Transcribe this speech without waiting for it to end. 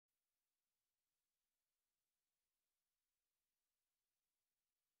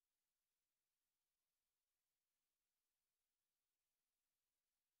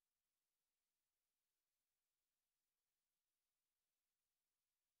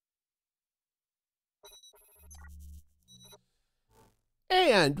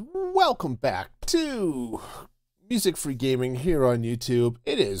And welcome back to Music Free Gaming here on YouTube.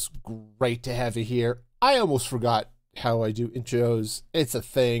 It is great to have you here. I almost forgot how I do intros. It's a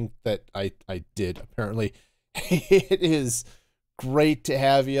thing that I did, apparently. It is great to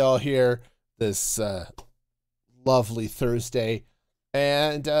have you all here this lovely Thursday.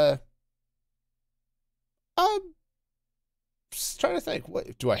 And I'm just trying to think,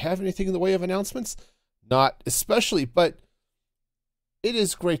 what do I have anything in the way of announcements? Not especially, but it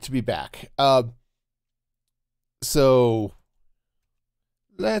is great to be back. So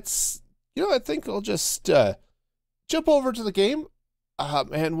let's, I think I'll just jump over to the game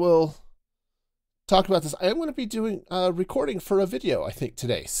and we'll talk about this. I am going to be doing recording for a video, I think,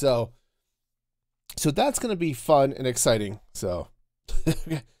 today. So that's going to be fun and exciting. So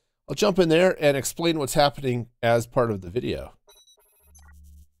I'll jump in there and explain what's happening as part of the video.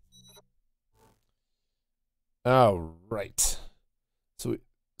 All right.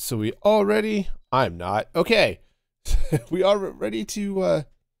 So we all ready? I'm not. Okay. We are ready to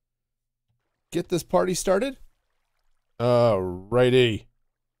get this party started? Alrighty.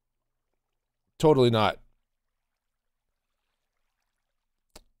 Totally not.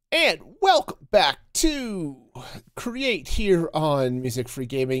 And welcome back to Create here on Music Free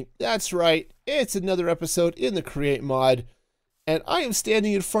Gaming. That's right. It's another episode in the Create mod. And I am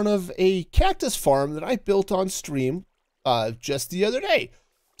standing in front of a cactus farm that I built on stream just the other day.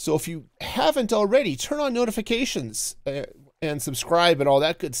 So if you haven't already, turn on notifications and subscribe and all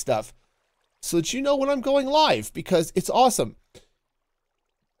that good stuff so that you know when I'm going live, because it's awesome.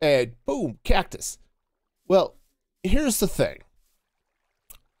 And boom, cactus. Well, here's the thing.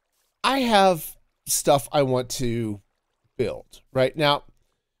 I have stuff I want to build right now.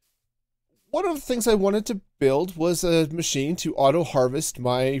 One of the things I wanted to build was a machine to auto harvest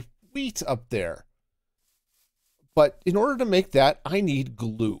my wheat up there. But in order to make that, I need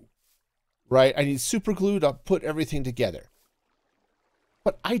glue, right? I need super glue to put everything together.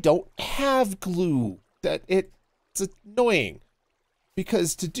 But I don't have glue. It's annoying.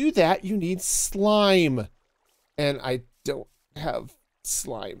 Because to do that, you need slime. And I don't have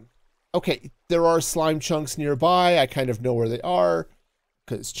slime. Okay, there are slime chunks nearby. I kind of know where they are,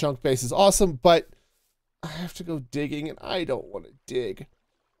 because chunk base is awesome, but I have to go digging, and I don't want to dig.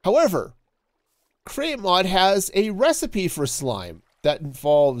 However, Create Mod has a recipe for slime that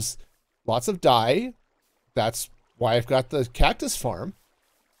involves lots of dye. That's why I've got the cactus farm.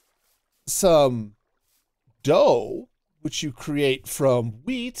 Some dough, which you create from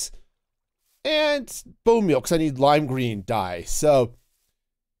wheat, and bone meal, because I need lime green dye. So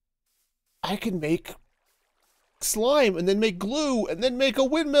I can make slime and then make glue and then make a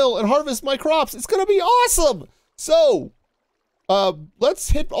windmill and harvest my crops. It's going to be awesome. So let's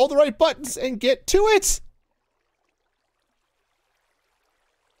hit all the right buttons and get to it.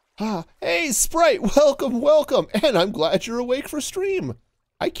 Hey, Sprite, welcome. And I'm glad you're awake for stream.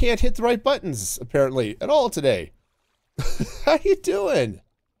 I can't hit the right buttons, apparently, at all today. How you doing?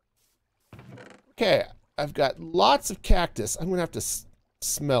 Okay, I've got lots of cactus. I'm going to have to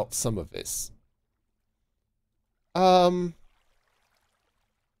smelt some of this. Yeah,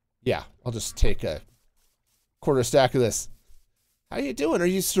 I'll just take a quarter stack of this. How you doing? Are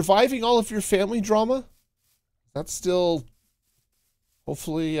you surviving all of your family drama? That's still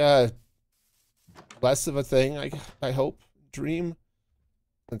hopefully less of a thing, I hope. Dream.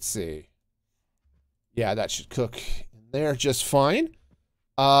 Let's see. Yeah, that should cook in there just fine.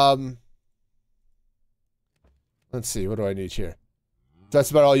 Let's see, what do I need here?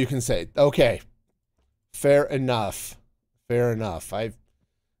 That's about all you can say. Okay. Fair enough. Fair enough.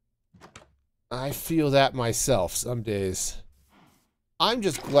 I feel that myself some days. I'm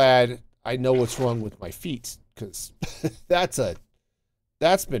just glad I know what's wrong with my feet, because that's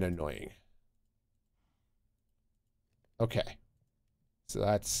been annoying. Okay. So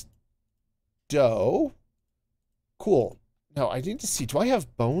that's dough. Cool. Now I need to see, do I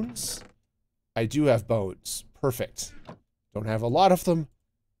have bones? I do have bones. Perfect. Don't have a lot of them,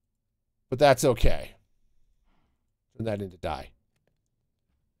 but that's okay. Turn that into dye.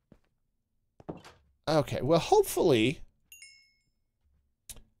 Okay, well, hopefully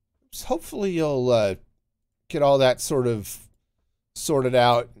you'll get all that sort of sorted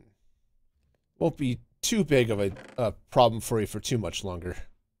out. Won't be too big of a problem for you for too much longer.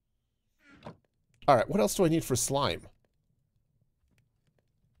 All right, what else do I need for slime?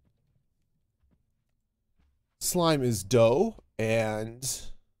 Slime is dough and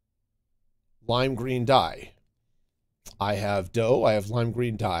lime green dye. I have dough, I have lime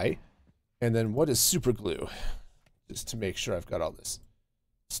green dye, and then what is super glue? Just to make sure I've got all this.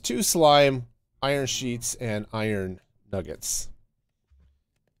 It's 2 slime, iron sheets, and iron nuggets.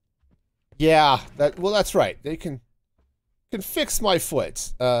 Yeah, well, that's right. They can fix my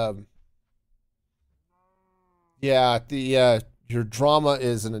foot. Yeah, your drama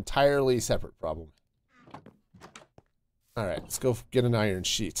is an entirely separate problem. All right, let's go get an iron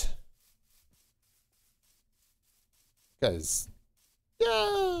sheet. Guys,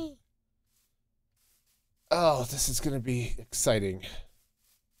 yeah. Oh, this is gonna be exciting.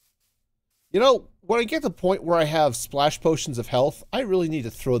 You know, when I get to the point where I have splash potions of health, I really need to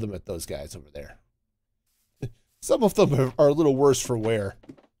throw them at those guys over there. Some of them are a little worse for wear.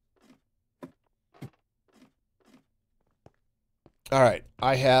 All right,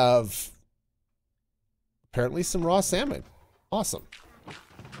 I have apparently some raw salmon. Awesome.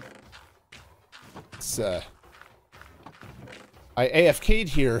 It's, I AFK'd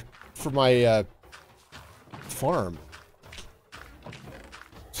here for my farm.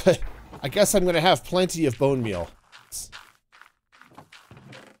 I guess I'm going to have plenty of bone meal.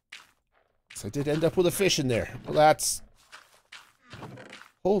 So I did end up with a fish in there. Well, that's...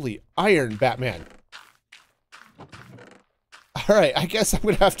 Holy iron, Batman. Alright, I guess I'm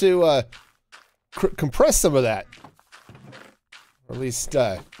going to have to compress some of that. Or at least,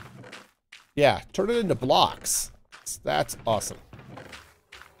 yeah, turn it into blocks. That's awesome.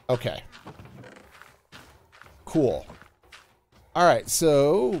 Okay. Cool. Alright,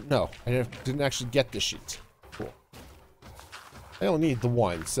 so... No, I didn't actually get the sheet. Cool. I don't need the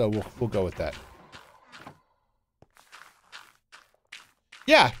one, so we'll go with that.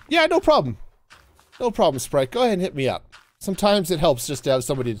 Yeah, no problem. No problem, Sprite. Go ahead and hit me up. Sometimes it helps just to have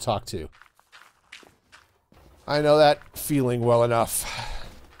somebody to talk to. I know that feeling well enough.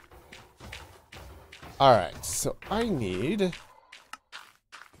 Alright, so I need...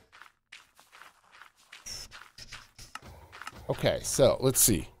 Okay, so let's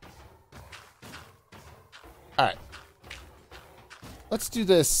see. Alright. Let's do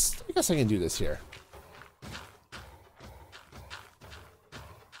this. I guess I can do this here.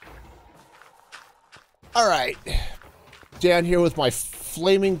 Alright. Down here with my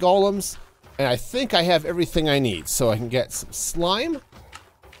flaming golems. And I think I have everything I need. So I can get some slime.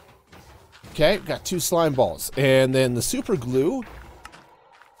 Okay, got 2 slime balls. And then the super glue.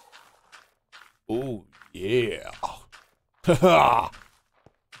 Oh, yeah.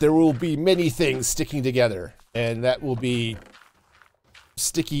 There will be many things sticking together. And that will be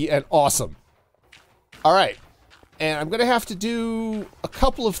sticky and awesome. Alright. And I'm going to have to do a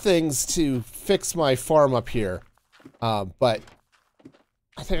couple of things to fix my farm up here. But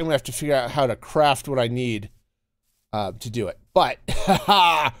I think I'm going to have to figure out how to craft what I need to do it. But,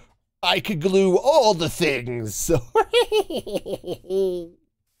 I could glue all the things. So,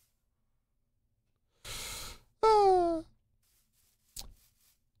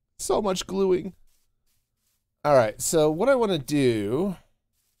 so much gluing. Alright, so what I want to do...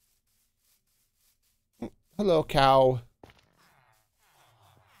 Hello, cow.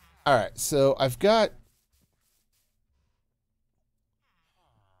 Alright, so I've got...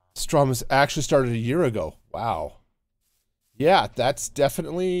 Strums actually started a year ago. Wow. Yeah, that's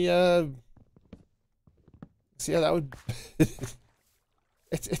definitely, see how that would...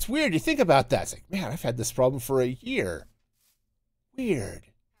 it's weird. You think about that. It's like, man, I've had this problem for a year. Weird.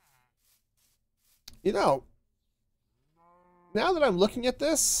 You know, now that I'm looking at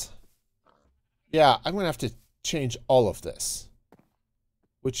this, yeah, I'm going to have to change all of this.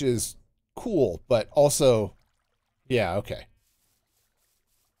 Which is cool, but also, yeah, okay.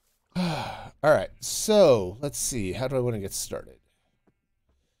 Alright, so, let's see. How do I want to get started?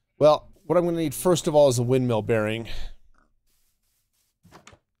 Well, what I'm going to need first of all is a windmill bearing.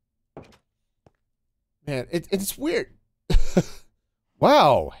 Man, it's weird.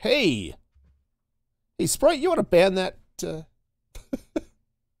 Wow, hey! Hey, Sprite, you want to ban that?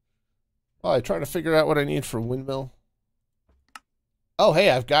 While I try to figure out what I need for windmill. Oh,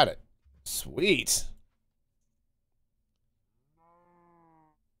 hey, I've got it. Sweet.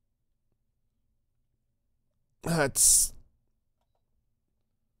 Let's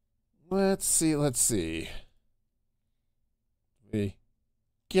see. We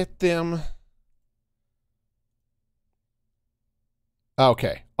get them.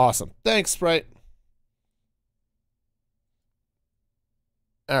 Okay, awesome. Thanks, Sprite.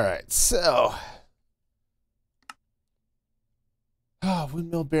 All right, so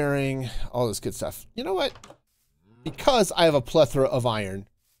windmill bearing, all this good stuff. You know what? Because I have a plethora of iron,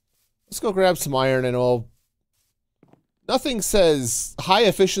 let's go grab some iron and all. Nothing says high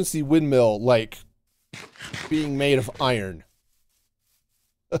efficiency windmill like being made of iron.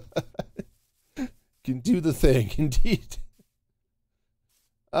 Can do the thing, indeed.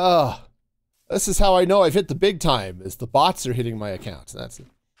 This is how I know I've hit the big time, is the bots are hitting my account. That's it.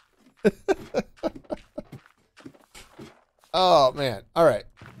 Oh, man. All right.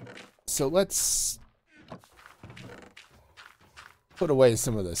 So let's put away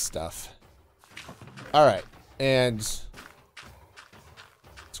some of this stuff. All right. And let's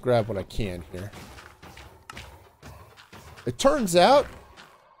grab what I can here. It turns out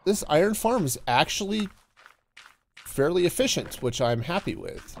this iron farm is actually fairly efficient, which I'm happy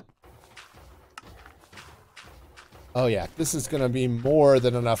with. Oh yeah, this is going to be more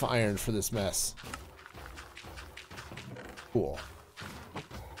than enough iron for this mess. Cool.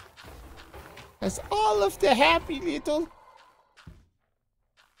 That's all of the happy little...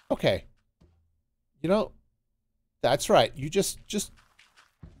 Okay. You know, that's right. You just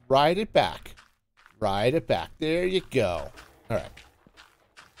ride it back. Ride it back. There you go. All right.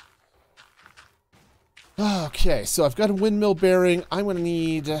 Okay, so I've got a windmill bearing. I'm going to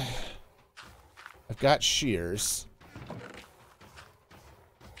need... I've got shears.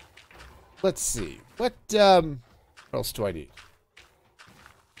 Let's see. What else do I need?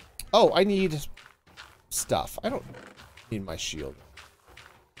 Oh, I need stuff. I don't need my shield.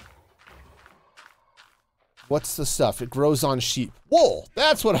 What's the stuff? It grows on sheep. Wool!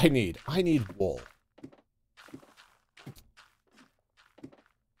 That's what I need. I need wool.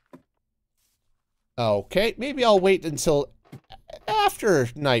 Okay, maybe I'll wait until after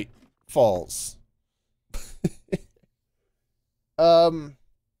night falls. Ooh,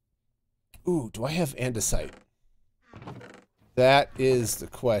 do I have andesite? That is the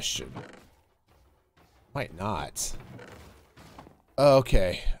question. Might not.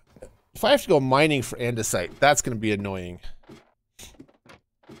 Okay. If I have to go mining for andesite, that's going to be annoying.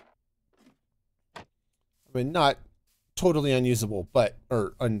 I mean, not totally unusable, but...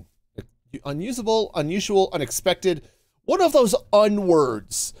 Or unusable, unusual, unexpected. One of those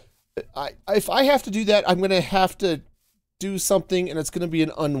unwords. If I have to do that, I'm going to have to do something, and it's going to be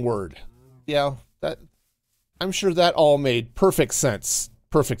an unword. Yeah, that... I'm sure that all made perfect sense.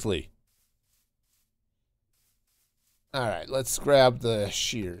 Perfectly. Alright, let's grab the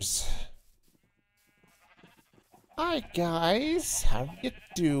shears. Hi, guys. How you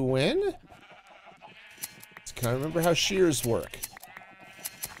doing? Can I remember how shears work?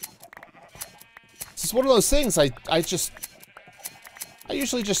 This is one of those things I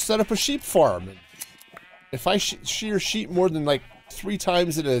usually just set up a sheep farm. If I shear sheep more than like 3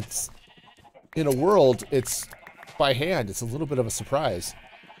 times in a world, it's by hand. It's a little bit of a surprise.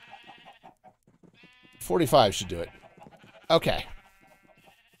 45 should do it. Okay.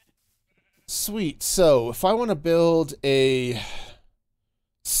 Sweet. So, if I want to build a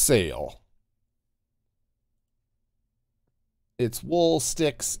sail, it's wool,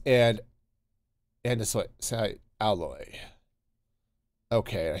 sticks, and andesite alloy.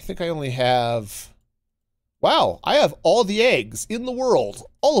 Okay, I think I only have... Wow, I have all the eggs in the world.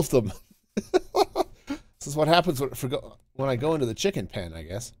 All of them. This is what happens when I go into the chicken pen, I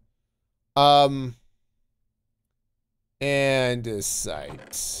guess.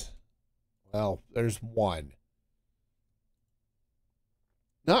 Andesite. Well, there's one.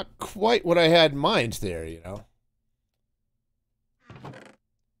 Not quite what I had in mind there, you know.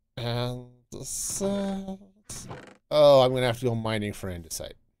 Andesite. Oh, I'm going to have to go mining for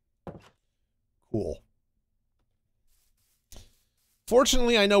andesite. Cool.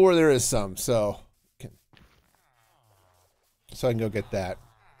 Fortunately, I know where there is some, so I can go get that.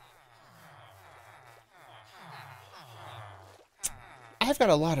 I've got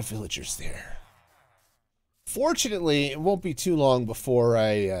a lot of villagers there. Fortunately, it won't be too long before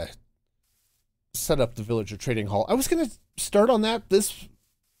I set up the villager trading hall. I was going to start on that this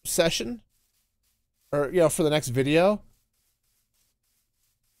session, or, you know, for the next video.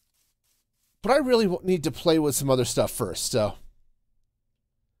 But I really need to play with some other stuff first, so...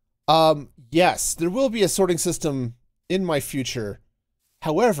 yes, there will be a sorting system in my future.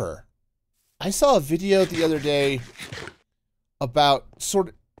 However, I saw a video the other day about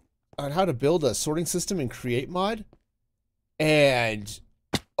on how to build a sorting system in Create Mod. And,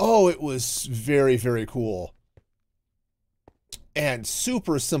 oh, it was very, very cool. And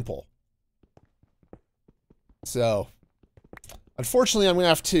super simple. So, unfortunately, I'm going to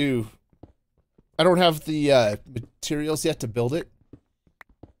have to... I don't have the materials yet to build it.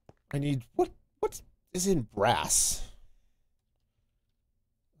 I need... What is in brass?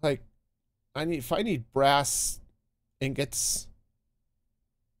 Like, if I need brass ingots...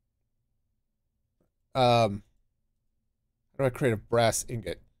 how do I create a brass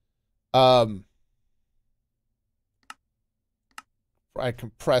ingot? I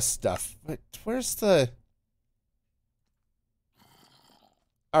compress stuff. But where's the...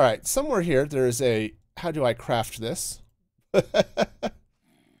 Alright, somewhere here there's a... How do I craft this?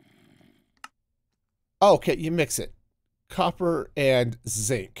 Oh, okay, you mix it. Copper and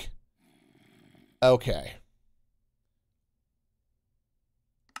zinc. Okay.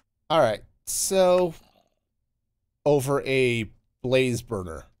 All right. So over a blaze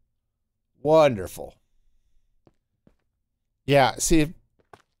burner. Wonderful. Yeah, see, and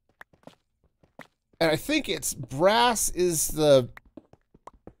I think it's brass is the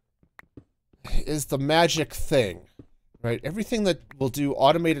magic thing, right? Everything that will do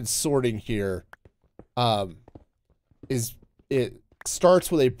automated sorting here it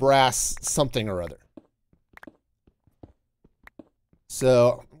starts with a brass something or other.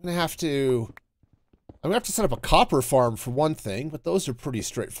 So I'm gonna have to set up a copper farm for one thing, but those are pretty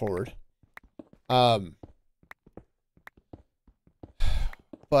straightforward.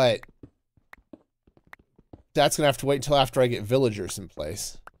 But that's gonna have to wait until after I get villagers in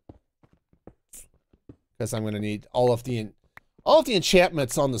place, because I'm gonna need all of the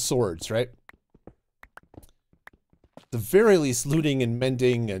enchantments on the swords, right? At the very least, looting and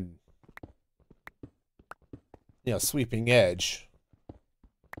mending and, you know, sweeping edge.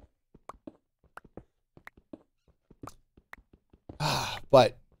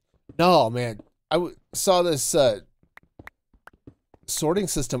 But no, man, saw this sorting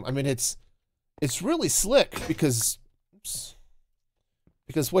system. I mean, it's really slick because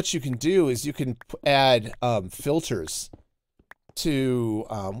what you can do is you can add filters to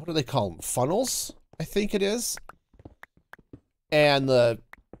what do they call them? Funnels, I think it is. And then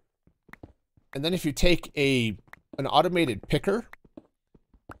if you take an automated picker,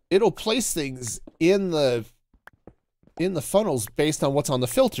 it'll place things in the funnels based on what's on the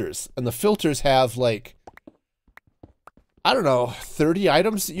filters. And the filters have, like, I don't know, 30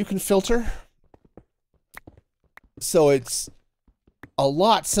 items that you can filter. So it's a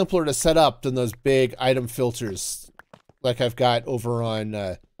lot simpler to set up than those big item filters like I've got over on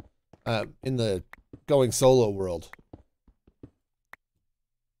in the going solo world.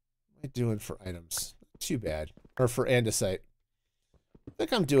 What am I doing for items? Too bad. Or for andesite. I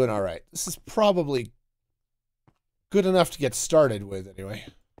think I'm doing all right. This is probably good enough to get started with, anyway.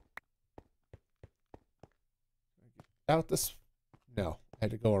 Out this? No, I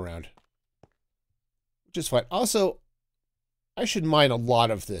had to go around. Which is fine. Also, I should mine a lot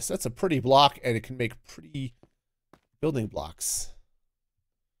of this. That's a pretty block, and it can make pretty building blocks.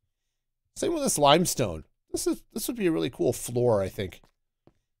 Same with this limestone. This would be a really cool floor, I think.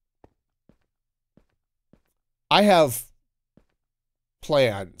 I have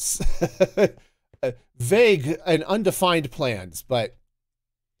plans. Vague and undefined plans, but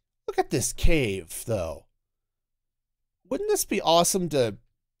look at this cave, though. Wouldn't this be awesome to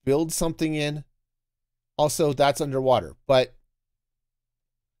build something in? Also, that's underwater, but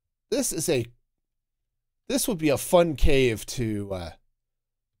this would be a fun cave to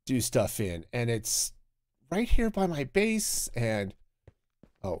do stuff in, and it's right here by my base. And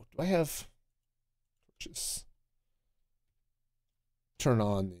oh, do I have just turn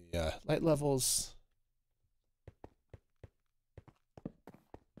on the light levels?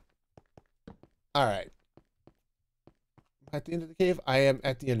 All right. At the end of the cave? I am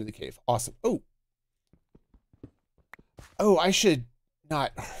at the end of the cave. Awesome. Oh. Oh, I should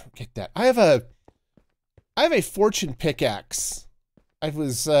not get that. I have a fortune pickaxe. I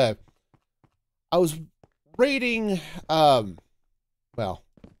was raiding, well,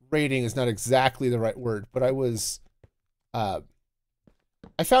 raiding is not exactly the right word, but I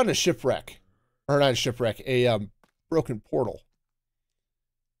found a shipwreck, or not a shipwreck, a broken portal.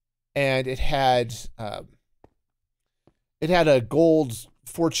 And it had a gold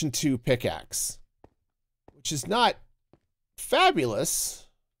Fortune 2 pickaxe, which is not fabulous,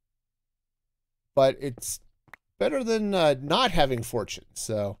 but it's better than not having fortune.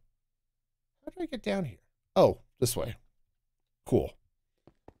 So how do I get down here? Oh, this way. Cool.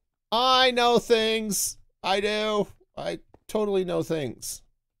 I know things. I do. I totally know things.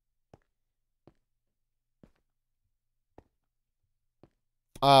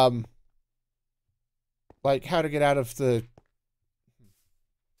 Like how to get out of the...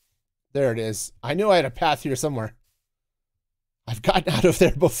 There it is. I knew I had a path here somewhere. I've gotten out of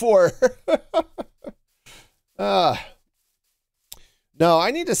there before. No,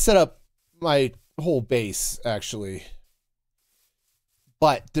 I need to set up my whole base, actually.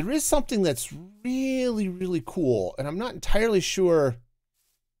 But there is something that's really, really cool, and I'm not entirely sure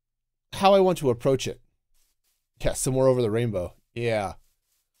how I want to approach it. Yeah, somewhere over the rainbow. Yeah.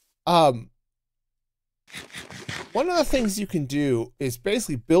 One of the things you can do is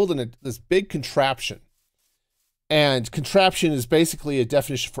basically build this big contraption. And contraption is basically a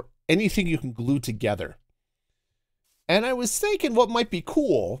definition for anything you can glue together. And I was thinking what might be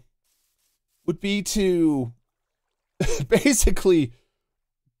cool would be to basically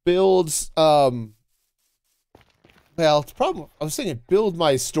build, well, it's probably, I was thinking build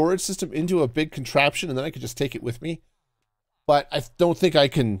my storage system into a big contraption and then I could just take it with me. But I don't think I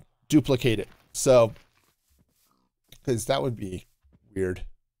can duplicate it. So, because that would be weird.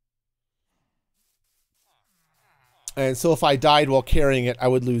 And so if I died while carrying it, I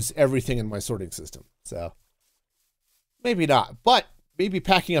would lose everything in my sorting system. So, maybe not. But maybe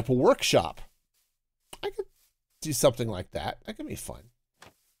packing up a workshop. I could do something like that. That could be fun.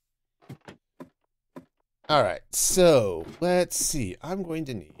 All right. So, let's see. I'm going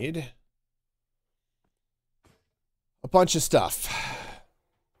to need a bunch of stuff.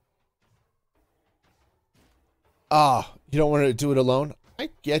 Ah, you don't want to do it alone? I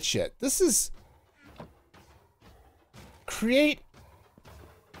get you. This is... Create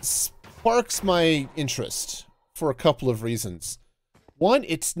sparks my interest for a couple of reasons. One,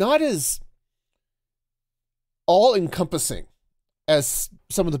 it's not as all-encompassing as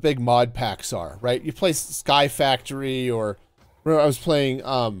some of the big mod packs are, right? You play Sky Factory, or I was playing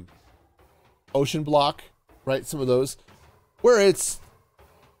Ocean Block, right? Some of those, where it's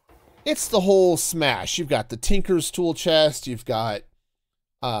the whole smash. You've got the Tinker's tool chest. You've got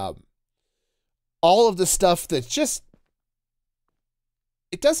all of the stuff that just,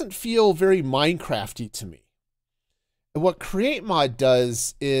 it doesn't feel very Minecraft-y to me. And what Create Mod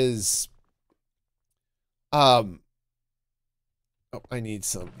does is, oh, I need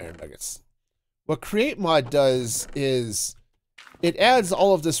some iron nuggets. What Create Mod does is it adds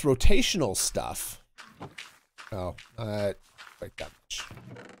all of this rotational stuff. Oh, not quite that much.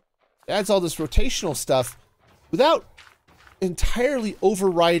 It adds all this rotational stuff without entirely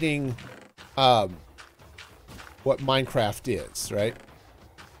overriding what Minecraft is, right?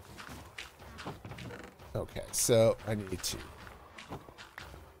 Okay, so I need to...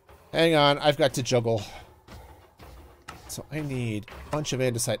 Hang on, I've got to juggle. So I need a bunch of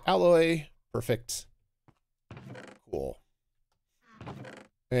andesite alloy. Perfect. Cool.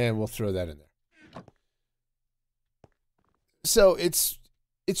 And we'll throw that in there. So it's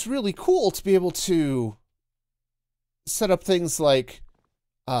really cool to be able to set up things like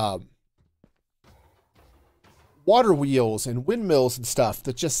water wheels and windmills and stuff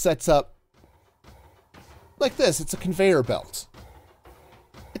that just sets up like this. It's a conveyor belt.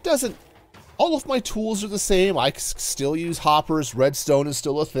 It doesn't... All of my tools are the same. I still use hoppers. Redstone is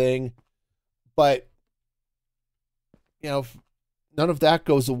still a thing. But, you know, none of that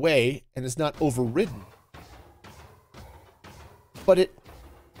goes away and is not overridden. But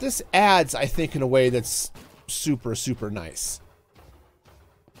this adds, I think, in a way that's super, super nice.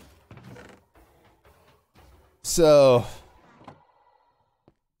 So,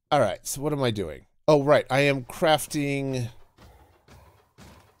 all right. So what am I doing? Oh, right. I am crafting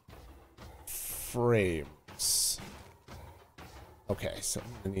frames. Okay, so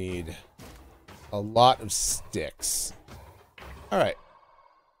I'm gonna need a lot of sticks. All right.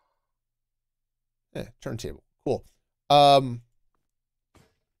 Turntable. Cool.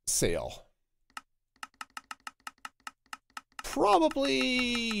 Sail.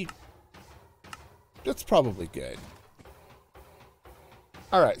 Probably... That's probably good.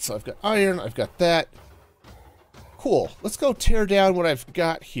 All right, so I've got iron. I've got that. Cool. Let's go tear down what I've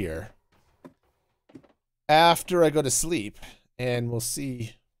got here after I go to sleep, and we'll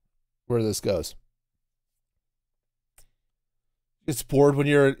see where this goes. It's bored when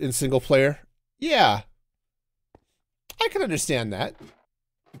you're in single player? Yeah. I can understand that.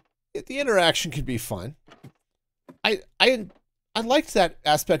 The interaction can be fun. I liked that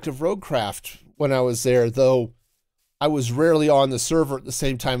aspect of Roguecraft when I was there, though I was rarely on the server at the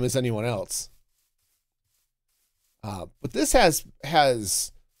same time as anyone else. But this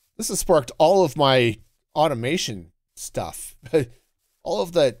has sparked all of my automation stuff. All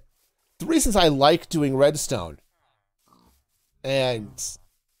of the reasons I like doing redstone. And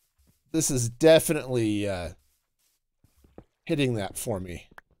this is definitely hitting that for me.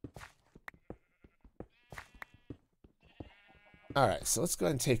 All right, so let's go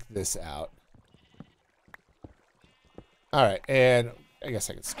ahead and take this out. All right, and I guess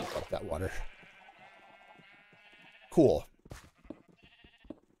I can scoop up that water. Cool.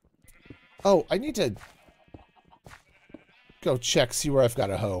 Oh, I need to go check, see where I've got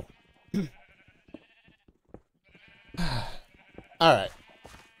a hoe. All right.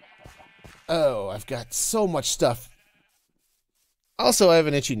 Oh, I've got so much stuff. Also, I have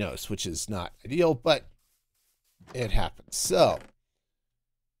an itchy nose, which is not ideal, but it happens. So,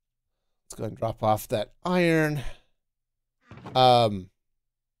 let's go ahead and drop off that iron. Don't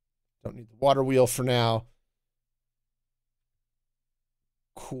need the water wheel for now.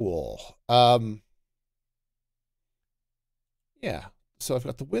 Cool. Yeah. So I've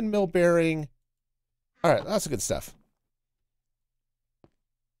got the windmill bearing. All right, that's good stuff.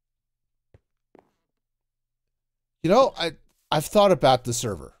 You know, I've thought about the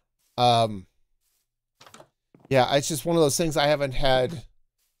server. Um, yeah, it's just one of those things I haven't had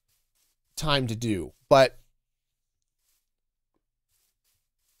time to do, but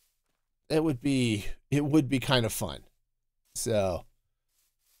it would be kind of fun. So,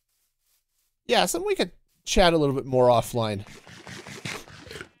 yeah, so we could chat a little bit more offline.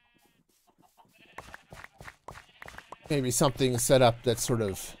 Maybe something set up that's sort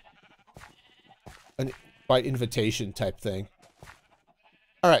of an by invitation type thing.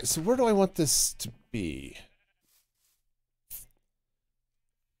 All right, so where do I want this to be?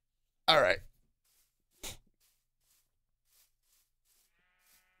 All right.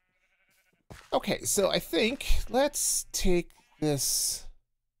 Okay, so I think let's take this.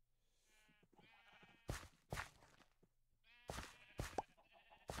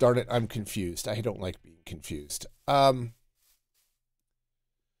 Darn it, I'm confused. I don't like being confused. So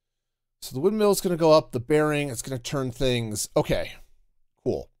the windmill's going to go up, the bearing, it's going to turn things. Okay,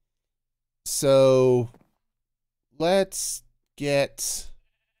 cool. So let's get...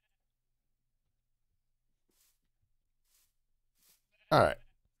 All right.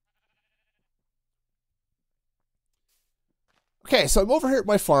 Okay, so I'm over here at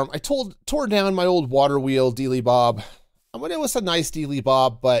my farm. I tore down my old water wheel dealy bob. I mean, it was a nice dealy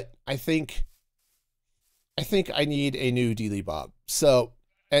bob, but I think I need a new dealy bob. So,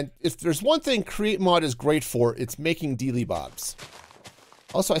 and if there's one thing Create Mod is great for, it's making dealy bobs.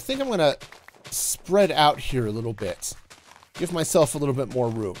 Also, I think I'm gonna spread out here a little bit, give myself a little bit more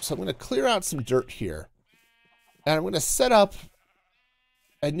room. So I'm gonna clear out some dirt here, and I'm gonna set up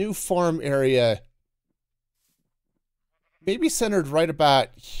a new farm area, maybe centered right about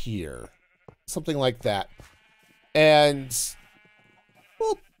here, something like that. And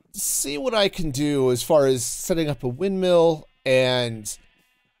we'll see what I can do as far as setting up a windmill and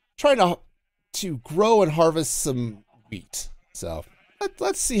trying to grow and harvest some wheat. So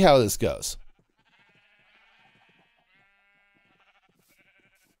let's see how this goes.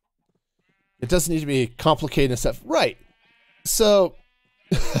 It doesn't need to be complicated and stuff. Right. So,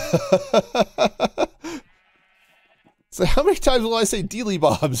 so how many times will I say dealy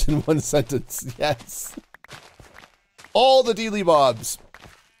bobs in one sentence? Yes. All the dealy bobs.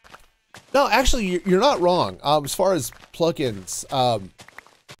 No, actually, you're not wrong. As far as plugins,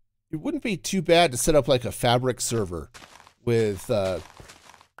 it wouldn't be too bad to set up like a fabric server with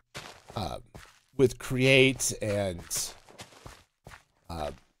Create and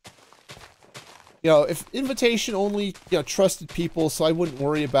you know, if invitation only, you know, trusted people, so I wouldn't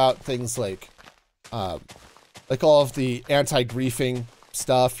worry about things like all of the anti-griefing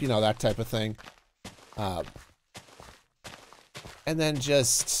stuff, you know, that type of thing. And then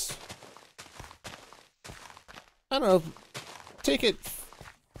just, I don't know, take it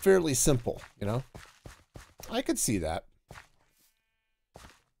fairly simple, you know? I could see that.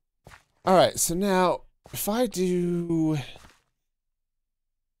 All right, so now if I do,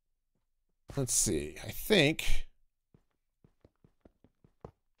 let's see, I think,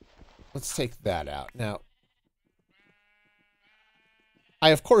 let's take that out. Now, I,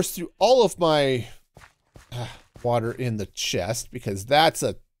 of course, threw all of my water in the chest because that's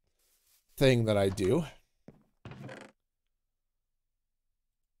a thing that I do.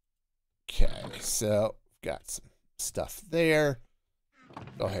 Okay, so got some stuff there.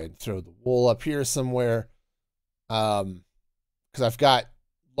 Go ahead and throw the wool up here somewhere. Because I've got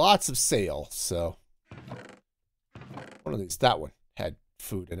lots of sail, so one of these, that one had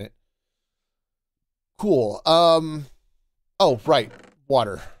food in it. Cool. Oh, right,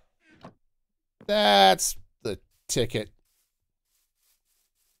 water. That's the ticket.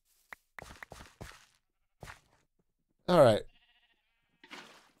 All right.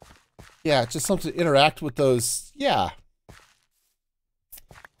 Yeah, just something to interact with those. Yeah.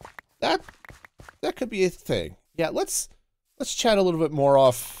 That could be a thing. Yeah, let's chat a little bit more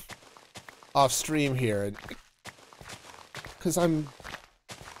off stream here, and because I'm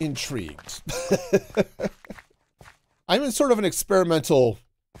intrigued. I'm in sort of an experimental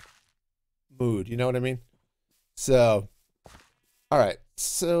mood, you know what I mean? So, all right.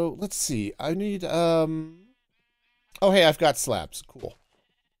 So let's see. I need oh hey, I've got slabs. Cool.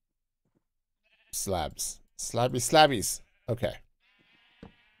 Slabs. Slabbies. Okay.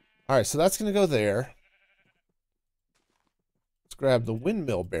 All right, so that's going to go there. Let's grab the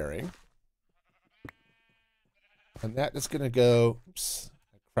windmill bearing. And that is going to go, oops,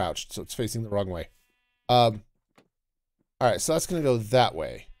 I crouched, so it's facing the wrong way. All right, so that's going to go that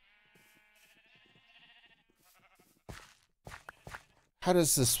way. How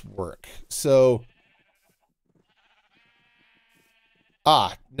does this work? So...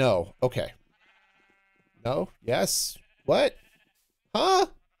 Ah, no. Okay. No? Yes? What? Huh?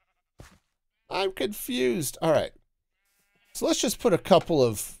 I'm confused. All right. So let's just put a couple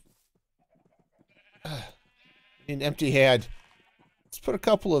of... in empty hand. Let's put a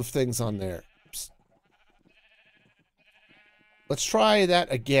couple of things on there. Oops. Let's try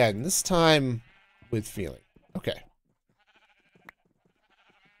that again. This time with feeling. Okay.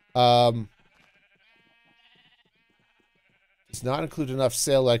 Does not include enough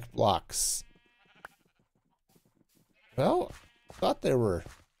sail-like blocks. Well, I thought there were...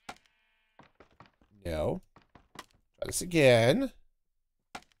 No. Try this again.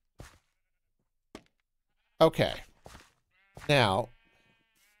 Okay. Now,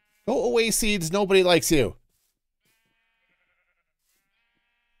 go away, seeds. Nobody likes you.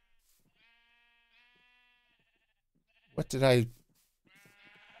 What did I...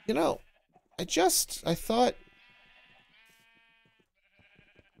 You know, I thought...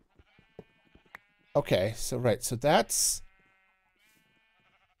 Okay, so right, so that's...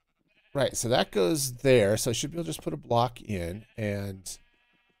 Right, so that goes there, so I should be able to just put a block in, and...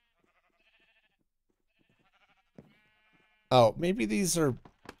 Oh, maybe these are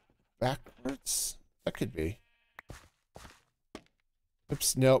backwards? That could be.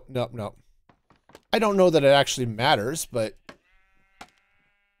 Oops, nope, nope, nope. I don't know that it actually matters, but...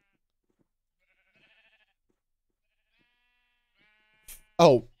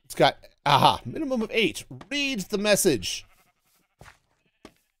 Oh, it's got... Aha, minimum of 8. Read the message.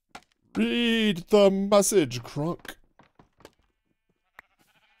 Read the message, Crunk.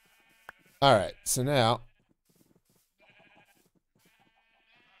 Alright, so now...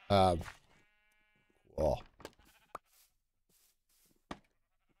 Cool.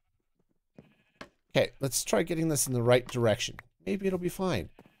 Okay, let's try getting this in the right direction. Maybe it'll be fine.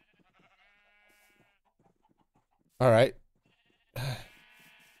 Alright.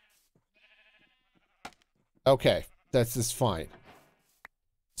 Okay, that's just fine.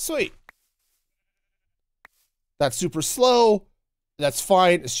 Sweet. That's super slow. That's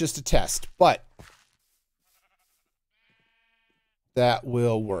fine. It's just a test, but that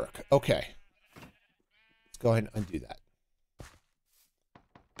will work. Okay. Let's go ahead and undo that.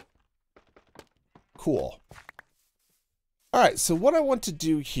 Cool. All right, so what I want to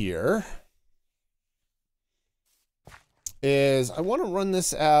do here is I want to run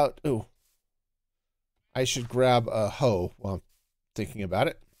this out. Ooh. I should grab a hoe while I'm thinking about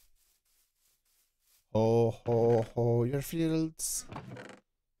it. Ho, ho, ho, your fields.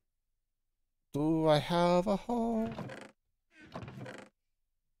 Do I have a hoe?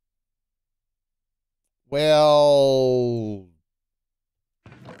 Well,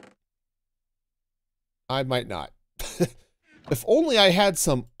 I might not. If only I had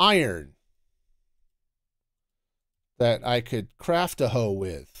some iron that I could craft a hoe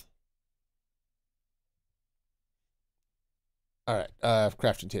with. All right,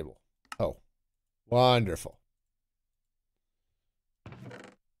 crafting table. Oh, wonderful.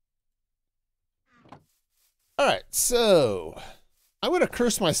 All right, so I'm going to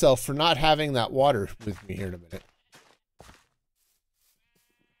curse myself for not having that water with me here in a minute.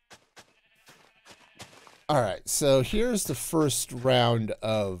 All right, so here's the first round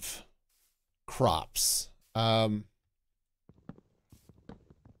of crops. These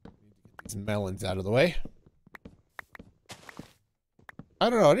melons out of the way. I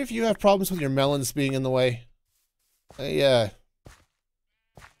don't know. Any of you have problems with your melons being in the way?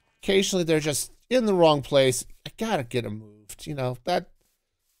 Occasionally they're just in the wrong place. I gotta get them moved. You know,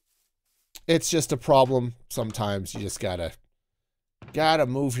 it's just a problem sometimes. You just gotta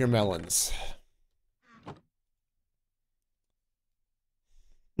move your melons.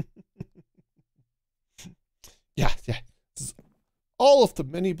 Yeah. This is all of the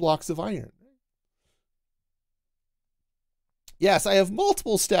many blocks of iron. Yes, I have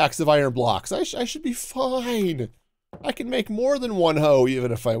multiple stacks of iron blocks. I should be fine. I can make more than one hoe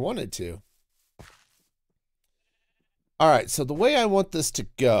even if I wanted to. All right, so the way I want this to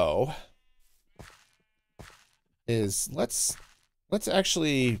go is let's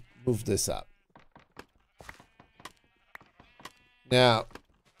actually move this up. Now,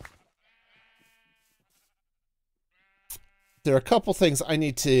 there are a couple things I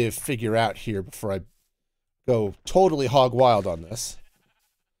need to figure out here before I go totally hog wild on this.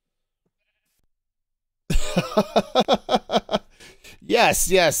 Yes,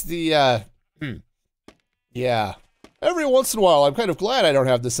 the yeah. Every once in a while, I'm kind of glad I don't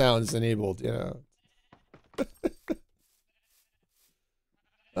have the sounds enabled, you know.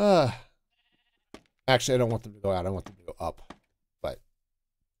 Uh, actually, I don't want them to go out. I want them to go up. But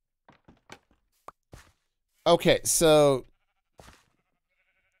okay, so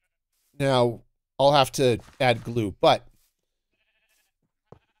now I'll have to add glue, but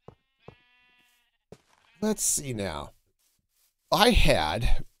let's see now. I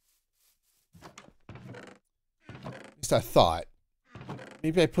had, at least I thought,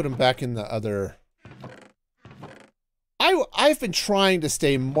 maybe I put them back in the other. I've been trying to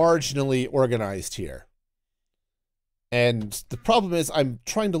stay marginally organized here. And the problem is I'm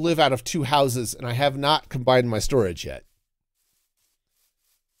trying to live out of 2 houses and I have not combined my storage yet.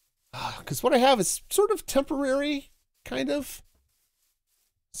 Because what I have is sort of temporary, kind of.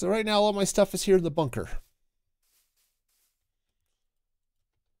 So right now all my stuff is here in the bunker.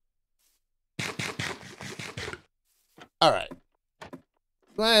 All right.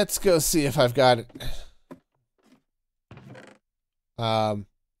 Let's go see if I've got it.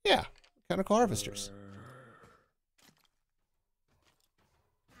 Yeah, mechanical harvesters.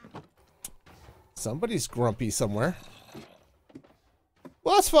 Somebody's grumpy somewhere.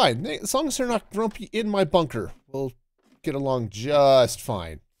 Well, that's fine. As long as they're not grumpy in my bunker, we'll get along just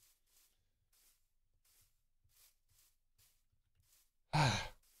fine.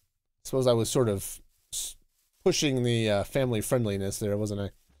 Suppose I was sort of pushing the family friendliness there,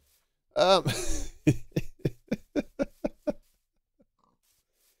 wasn't I?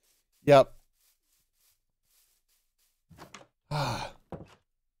 Yep. All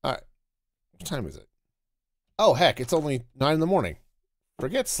right. What time is it? Oh, heck, it's only 9 in the morning.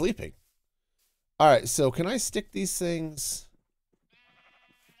 Forget sleeping. All right, so can I stick these things?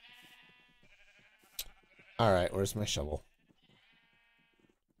 All right, where's my shovel?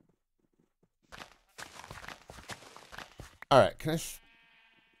 All right, can I?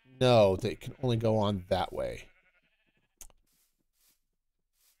 No, they can only go on that way.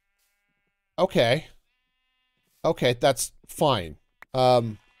 Okay. Okay, that's fine.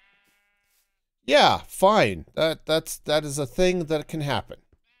 Yeah, fine. That is a thing that can happen.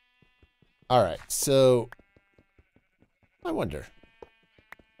 All right, so I wonder.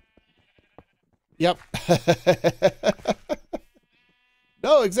 Yep.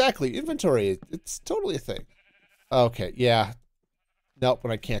 No, exactly. Inventory, it's totally a thing. Okay, yeah. Nope,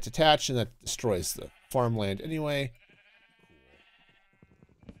 but I can't attach, and that destroys the farmland anyway.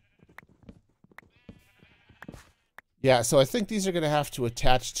 Yeah, so I think these are going to have to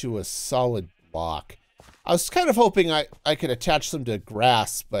attach to a solid block. I was kind of hoping I could attach them to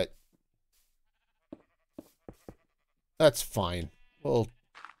grass, but that's fine. We'll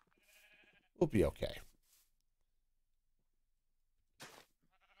be okay.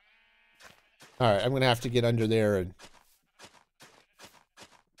 All right, I'm going to have to get under there and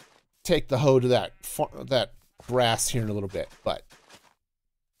take the hoe to that grass here in a little bit, but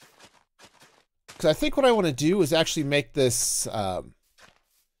because I think what I want to do is actually make this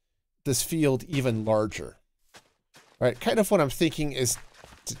this field even larger. All right, kind of what I'm thinking is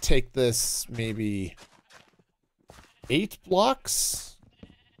to take this maybe 8 blocks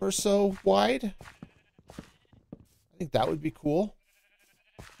or so wide. I think that would be cool.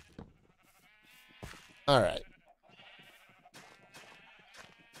 All right.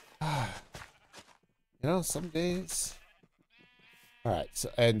 You know, some days. All right, so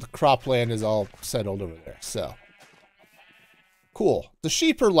and cropland is all settled over there. So cool. The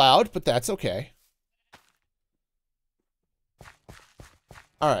sheep are loud, but that's okay.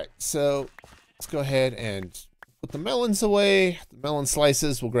 All right, so let's go ahead and put the melons away. The melon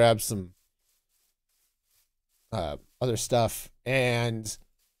slices. We'll grab some other stuff, and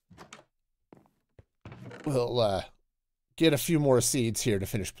we'll get a few more seeds here to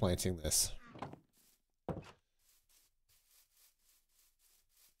finish planting this.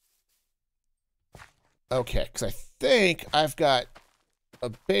 Okay, because I think I've got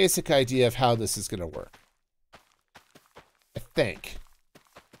a basic idea of how this is going to work. I think.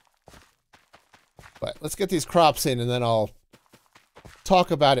 But let's get these crops in, and then I'll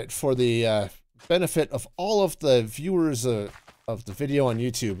talk about it for the benefit of all of the viewers of the video on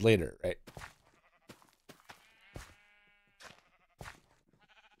YouTube later, right?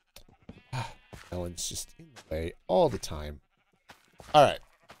 Ellen's just in the way all the time. All right.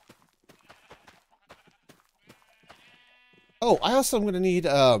 Oh, I also am going to need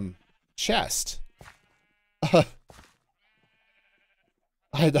chest. I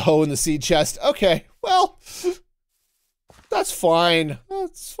had the hoe in the seed chest. Okay, well, that's fine.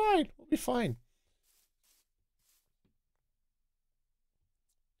 That's fine. We'll be fine.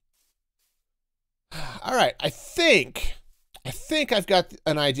 All right, I think I've got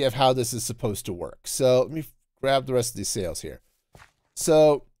an idea of how this is supposed to work. So let me grab the rest of these sails here.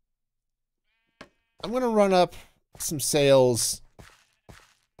 So I'm going to run up some sails.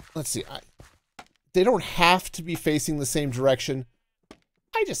 Let's see. They don't have to be facing the same direction.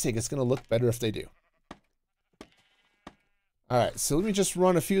 I just think it's going to look better if they do. All right, so let me just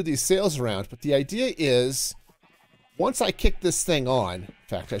run a few of these sails around. But the idea is, once I kick this thing on, in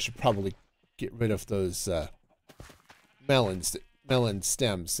fact, I should probably get rid of those melon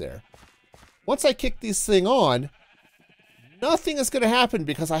stems there. Once I kick this thing on, nothing is going to happen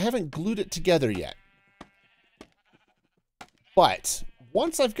because I haven't glued it together yet. But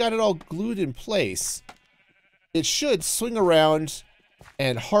once I've got it all glued in place, it should swing around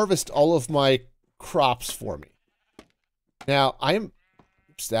and harvest all of my crops for me. Now,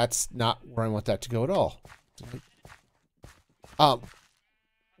 oops, that's not where I want that to go at all.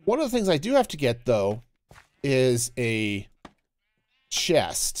 One of the things I do have to get, though, is a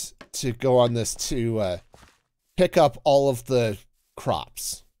chest to go on this to pick up all of the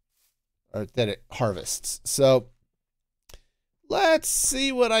crops that it harvests. So let's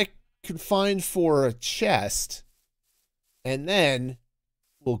see what I can find for a chest, and then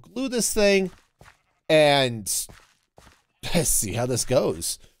we'll glue this thing and let's see how this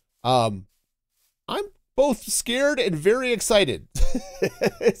goes. I'm both scared and very excited.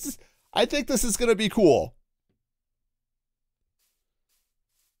 I think this is going to be cool.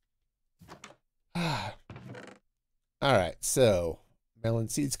 All right, so melon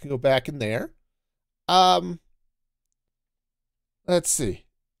seeds can go back in there. Let's see.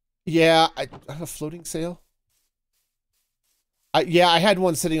 Yeah, I have a floating sail. Yeah, I had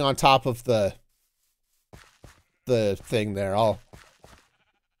one sitting on top of the thing there.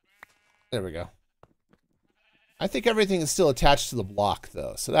 There we go. I think everything is still attached to the block,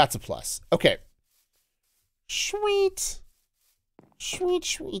 though, so that's a plus. Okay. Sweet. Sweet,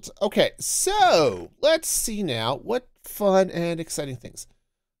 sweet. Okay, so let's see now. What fun and exciting things.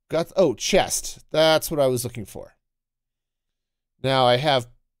 Oh, chest. That's what I was looking for. Now, I have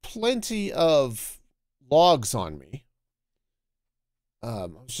plenty of logs on me. I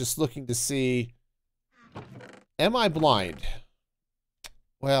was just looking to see, am I blind?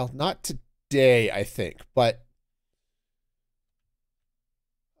 Well, not today, I think, but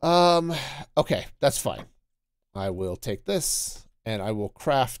okay, that's fine. I will take this and I will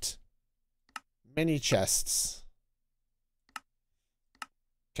craft many chests.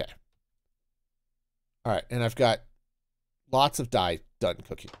 Okay. All right, and I've got lots of dye done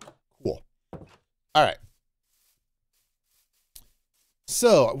cooking. Cool. All right.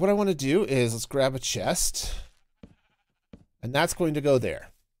 So what I want to do is let's grab a chest, and that's going to go there.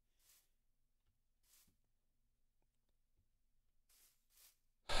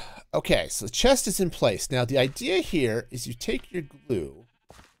 Okay, so the chest is in place. Now the idea here is you take your glue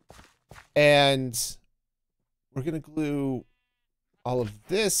and we're going to glue all of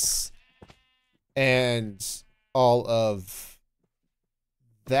this and all of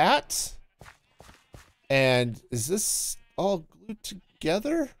that. And is this all glued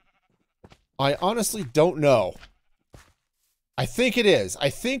together? I honestly don't know. I think it is. I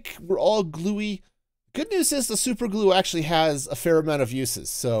think we're all gluey. Good news is the super glue actually has a fair amount of uses,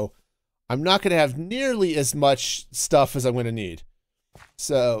 so I'm not going to have nearly as much stuff as I'm going to need.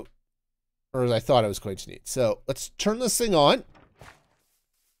 So, or as I thought I was going to need. So let's turn this thing on.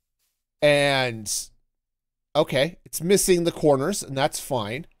 And okay, it's missing the corners, and that's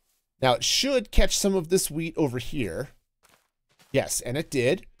fine. Now it should catch some of this wheat over here. Yes, and it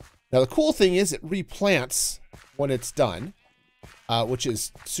did. Now the cool thing is it replants when it's done, which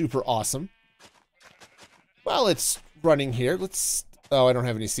is super awesome. While it's running here, oh, I don't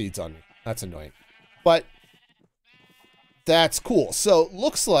have any seeds on me. That's annoying. But that's cool. So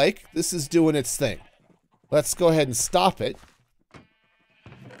looks like this is doing its thing. Let's go ahead and stop it.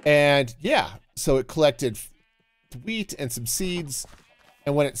 And yeah, so it collected wheat and some seeds.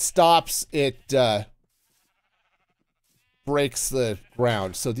 And when it stops, it breaks the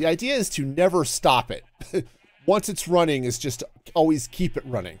ground. So the idea is to never stop it. Once it's running is just to always keep it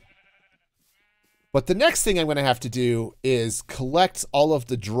running. But the next thing I'm going to have to do is collect all of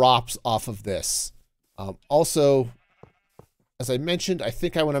the drops off of this. Also, as I mentioned, I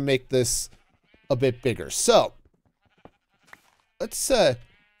think I want to make this a bit bigger. So, let's, I'm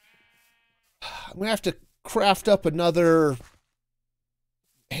going to have to craft up another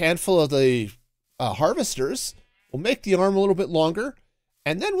handful of the harvesters. We'll make the arm a little bit longer,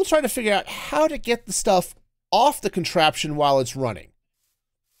 and then we'll try to figure out how to get the stuff off the contraption while it's running.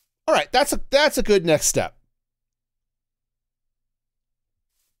 All right, that's a good next step.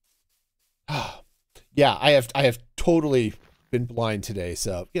 Yeah, I have totally been blind today,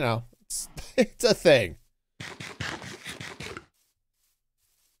 so you know it's a thing.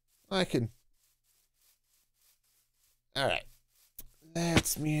 I can... All right.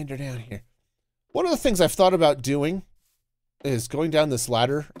 Let's meander down here. One of the things I've thought about doing is going down this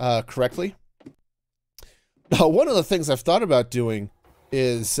ladder correctly. Now, one of the things I've thought about doing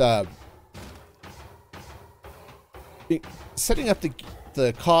is setting up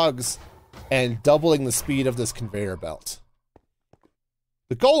the cogs and doubling the speed of this conveyor belt.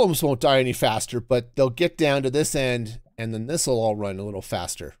 The golems won't die any faster, but they'll get down to this end, and then this will all run a little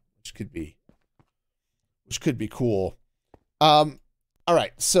faster, which could be cool. All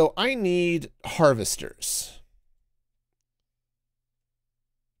right, so I need harvesters.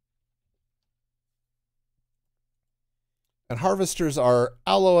 And harvesters are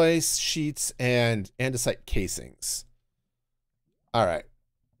alloy sheets and andesite casings. All right.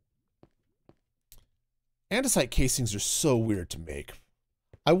 Andesite casings are so weird to make.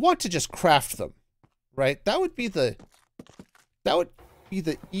 I want to just craft them, right? That would be the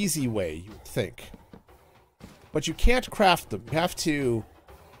easy way, you would think. But you can't craft them. You have to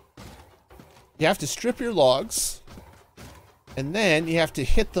strip your logs, and then you have to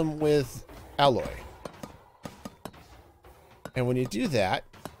hit them with alloy. And when you do that,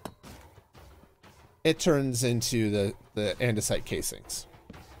 it turns into the andesite casings.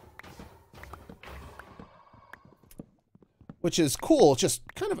 Which is cool, just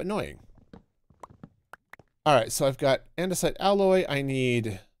kind of annoying. Alright, so I've got andesite alloy. I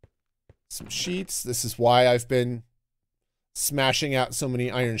need some sheets. This is why I've been smashing out so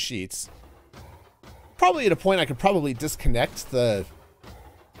many iron sheets. Probably at a point I could probably disconnect the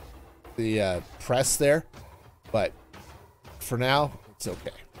press there, but for now, it's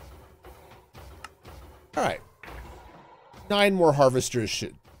okay. Alright. 9 more harvesters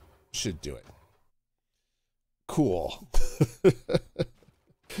should do it. Cool.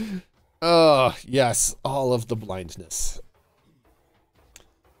 Oh, yes, all of the blindness.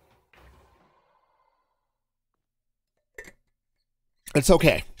 It's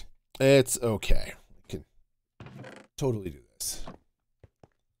okay. It's okay. We can totally do this.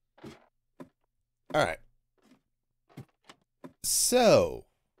 All right. So,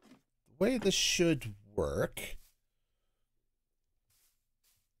 the way this should work...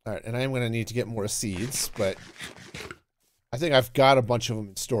 All right, and I am going to need to get more seeds, but I think I've got a bunch of them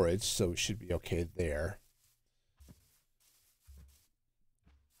in storage, so we should be okay there.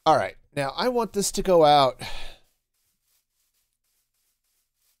 All right, now I want this to go out.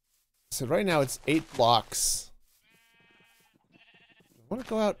 So right now it's 8 blocks. I want to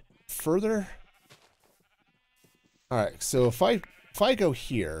go out further. All right, so if I go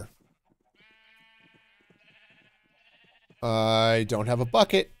here, I don't have a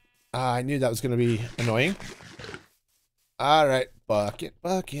bucket. I knew that was going to be annoying. All right, bucket,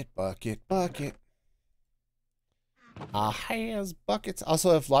 bucket, bucket, bucket. Has buckets.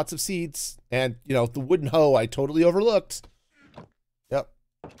 Also have lots of seeds. And, you know, the wooden hoe I totally overlooked. Yep,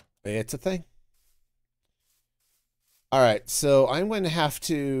 it's a thing. All right, so I'm going to have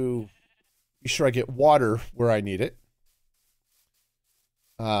to be sure I get water where I need it.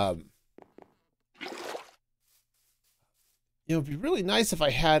 You know, it'd be really nice if I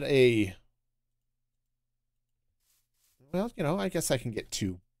had a... Well, you know, I guess I can get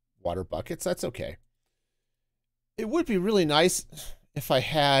 2 water buckets. That's okay. It would be really nice if I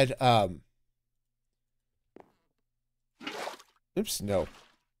had... Oops, no.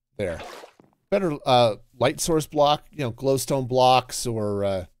 There. Better light source block, you know, glowstone blocks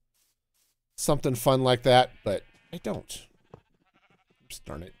or something fun like that, but I don't. Oops,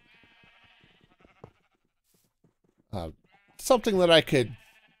 darn it. Something that I could,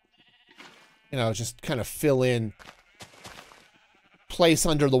 you know, just kind of fill in, place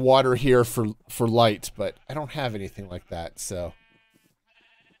under the water here for light, but I don't have anything like that, so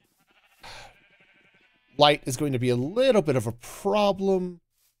light is going to be a little bit of a problem.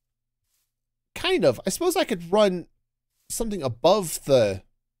 Kind of. I suppose I could run something above the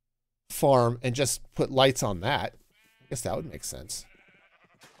farm and just put lights on that. I guess that would make sense.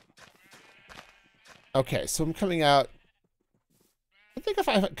 Okay, so I'm coming out. I think if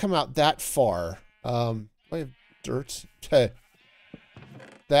I come out that far, I have dirt.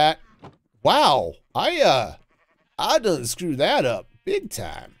 That, wow, I done screwed that up big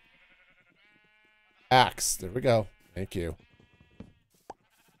time. Axe, there we go. Thank you.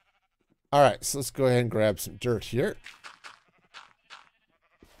 All right, so let's go ahead and grab some dirt here.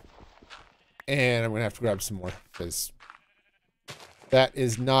 And I'm gonna have to grab some more because that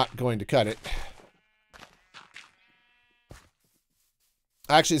is not going to cut it.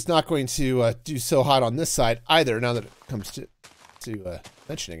 Actually, it's not going to do so hot on this side either, now that it comes to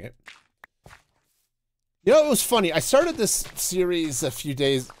mentioning it. You know, it was funny. I started this series a few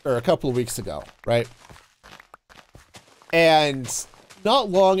days or a couple of weeks ago, right? And not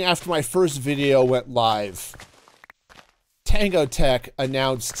long after my first video went live, Tango Tech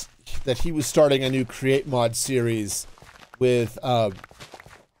announced that he was starting a new Create Mod series with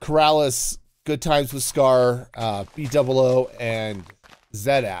Corrales, Good Times with Scar, BOO, and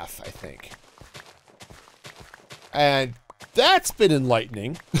ZF, I think. And that's been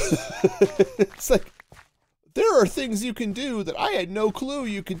enlightening. It's like, there are things you can do that I had no clue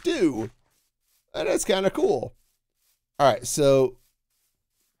you could do. And that's kind of cool. All right, so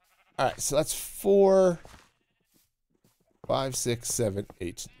that's 4, 5, 6, 7,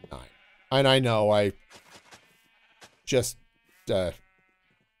 8, 9. And I know I just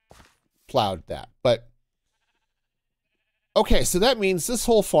plowed that, but okay, so that means this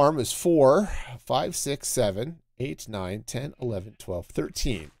whole farm is 4, 5, 6, 7, 8, 9, 10, 11, 12,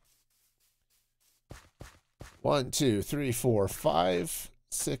 13. 1, 2, 3, 4, 5,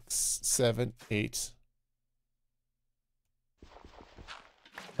 6, 7, 8,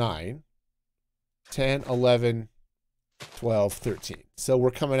 9, 10, 11, 12, 13. So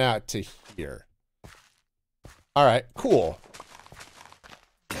we're coming out to here. All right, cool.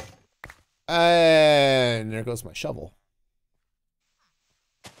 And there goes my shovel.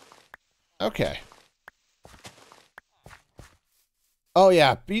 Okay. Oh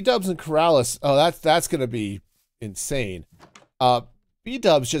yeah, B-Dubs and Corrales. Oh, that's gonna be insane.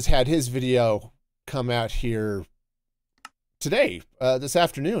 B-Dubs just had his video come out here today, this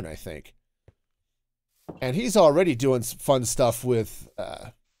afternoon, I think. And he's already doing some fun stuff with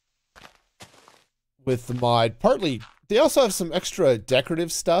the mod. Partly, they also have some extra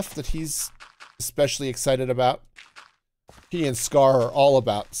decorative stuff that he's especially excited about. He and Scar are all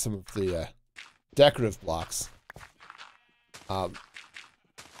about some of the decorative blocks. I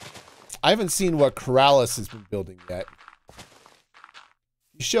haven't seen what Corrales has been building yet.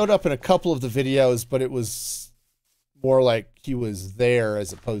 He showed up in a couple of the videos, but it was more like he was there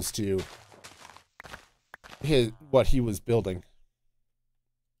as opposed to what he was building.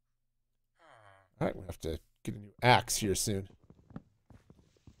 All right, we'll have to get a new axe here soon.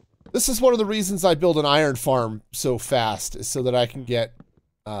 This is one of the reasons I build an iron farm so fast, is so that I can get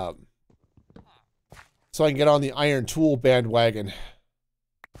on the iron tool bandwagon.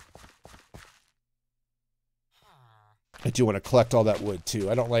 I do want to collect all that wood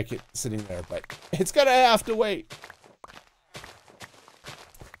too. I don't like it sitting there, but it's gonna have to wait.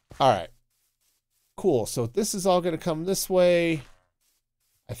 All right. Cool. So this is all gonna come this way.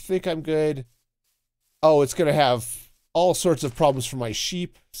 I think I'm good. Oh, it's gonna have all sorts of problems for my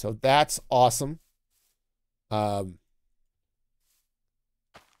sheep, so that's awesome. Oh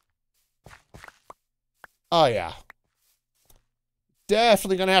yeah.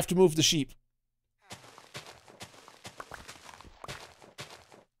 Definitely gonna have to move the sheep.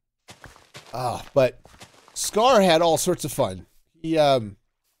 But Scar had all sorts of fun. He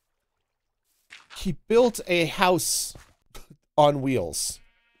built a house on wheels.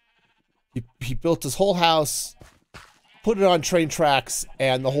 He built his whole house, put it on train tracks,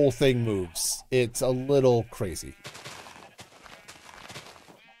 and the whole thing moves. It's a little crazy.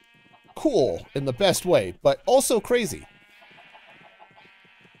 Cool in the best way, but also crazy.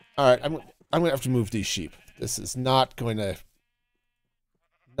 All right, I'm gonna have to move these sheep. This is not going to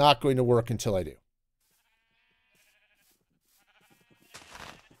work until I do.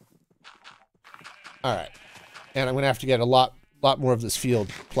 All right, and I'm gonna have to get a lot more of this field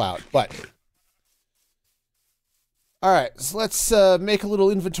plowed, but all right, so let's make a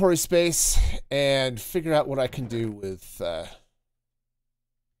little inventory space and figure out what I can do with I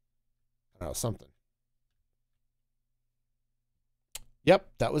don't know, something. Yep,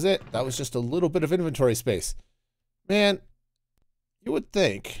 that was it. That was just a little bit of inventory space. Man, you would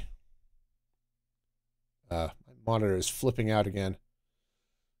think my monitor is flipping out again.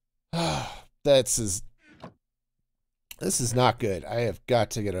 This is not good. I have got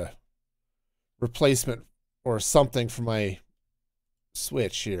to get a replacement or something for my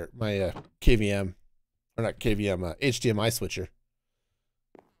switch here, my KVM, or not KVM, HDMI switcher.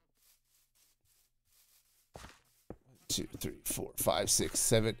 2, 3, 4, 5, 6,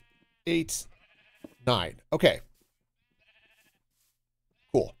 7, 8, 9. Okay.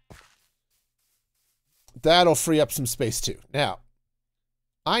 Cool. That'll free up some space too. Now,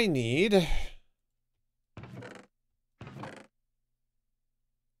 I need...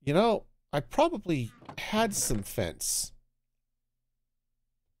 You know, I probably had some fence.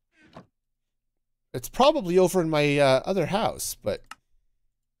 It's probably over in my other house, but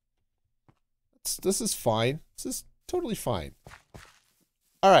this is fine. This is totally fine.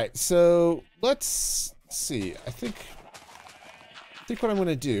 All right, so let's let's see. I think what I'm going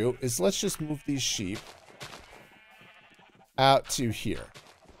to do is let's just move these sheep out to here.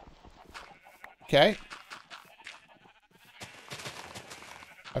 Okay.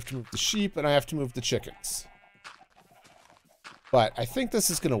 I have to move the sheep and I have to move the chickens. But I think this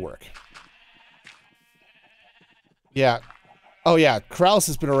is going to work. Yeah. Oh, yeah. Corrals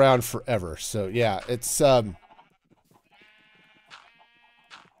has been around forever. So, yeah, it's, oh,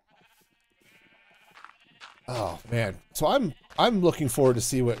 man. So I'm looking forward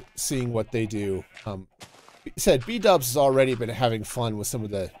to seeing what they do. Said B-Dubs has already been having fun with some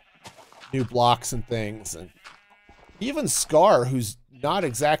of the new blocks and things. And even Scar, who's not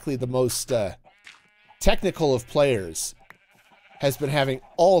exactly the most technical of players, has been having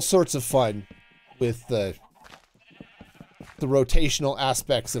all sorts of fun with the rotational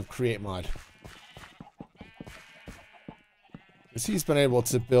aspects of Create Mod. Because he's been able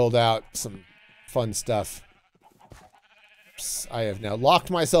to build out some fun stuff. Oops, I have now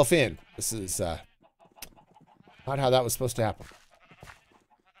locked myself in. This is not how that was supposed to happen.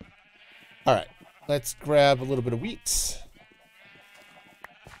 Alright, let's grab a little bit of wheat.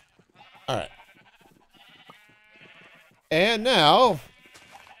 Alright. And now,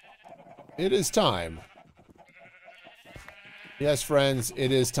 it is time. Yes, friends,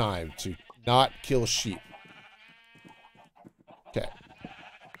 it is time to not kill sheep. Okay.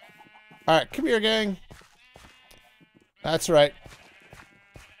 Alright, come here, gang. That's right.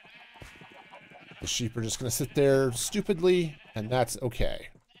 The sheep are just going to sit there stupidly, and that's okay.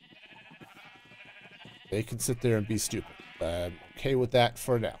 They can sit there and be stupid. I'm okay with that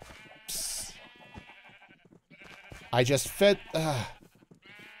for now. Oops. I just fed... I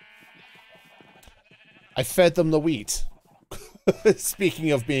fed them the wheat.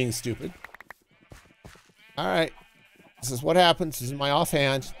 Speaking of being stupid. Alright. This is what happens. This is my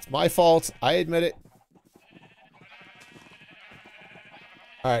offhand. It's my fault. I admit it.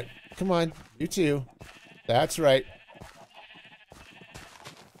 Alright. Come on. You too. That's right.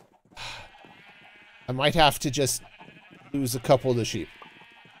 I might have to just lose a couple of the sheep.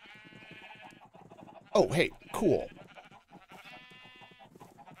 Oh, hey. Cool.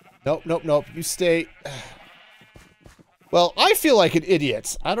 Nope, nope, nope. You stay. Well, I feel like an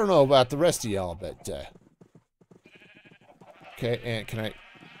idiot. I don't know about the rest of y'all, but... Okay, and can I...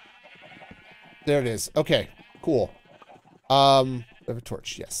 There it is. Okay, cool. I have a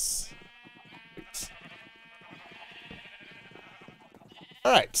torch, yes.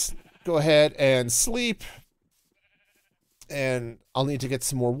 Alright, go ahead and sleep. And I'll need to get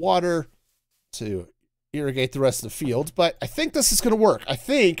some more water to irrigate the rest of the field. But I think this is going to work. I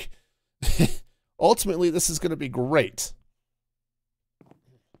think, ultimately, this is going to be great.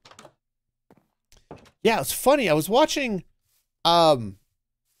 Yeah, it's funny. I was watching Exuma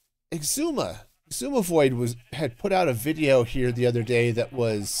Void had put out a video here the other day that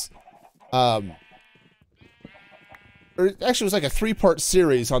was or actually it was like a 3-part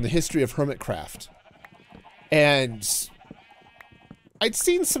series on the history of Hermitcraft. And I'd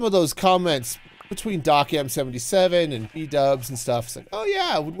seen some of those comments between DocM77 and B-Dubs and stuff. It's like, oh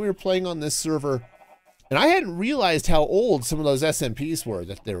yeah, when we were playing on this server. And I hadn't realized how old some of those SMPs were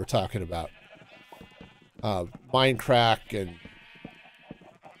that they were talking about. Minecraft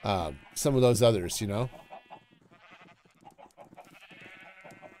and some of those others, you know?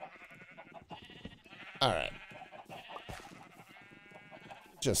 Alright.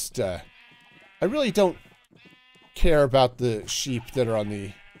 Just, I really don't care about the sheep that are on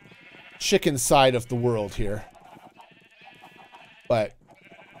the chicken side of the world here. But,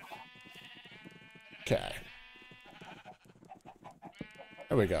 okay.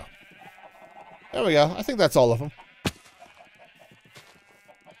 There we go. There we go. I think that's all of them.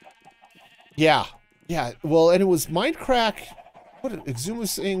 Yeah. Yeah. Well, and it was Minecraft. What did Exuma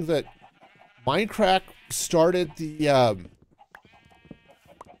was saying that Minecraft started the,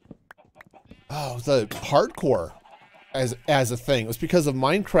 the hardcore as a thing. It was because of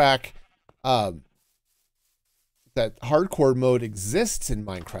Minecraft, that hardcore mode exists in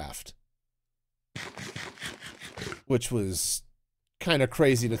Minecraft. Which was kind of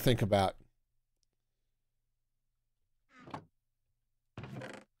crazy to think about.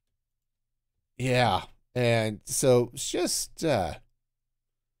 Yeah, and so it's just, okay,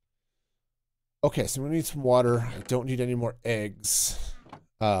 so we need some water. I don't need any more eggs.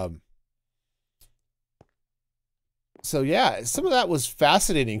 So yeah, some of that was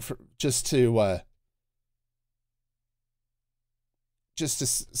fascinating for just to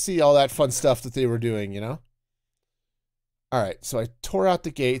see all that fun stuff that they were doing, you know? All right, so I tore out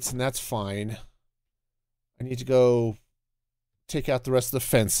the gates, and that's fine. I need to go take out the rest of the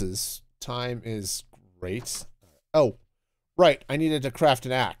fences. Time is Great. Oh, right. I needed to craft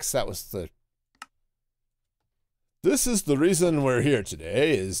an axe. That was the... This is the reason we're here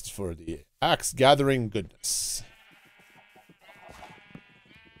today, is for the axe gathering goodness.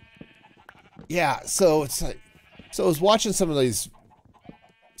 Yeah, so it's like... So I was watching some of these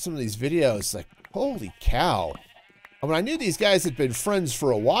videos, like, holy cow. I mean, I knew these guys had been friends for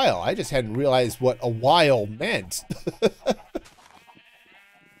a while. I just hadn't realized what a while meant.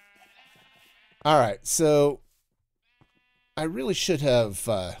 All right, so I really should have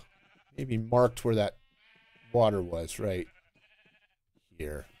maybe marked where that water was, right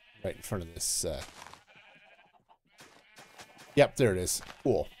here, right in front of this. Yep, there it is.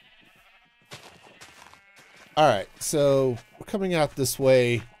 Cool. All right, so we're coming out this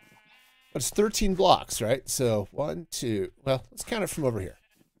way. It's 13 blocks, right? So 1, 2, well, let's count it from over here.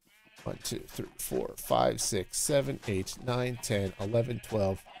 1, 2, 3, 4, 5, 6, 7, 8, 9, 10, 11,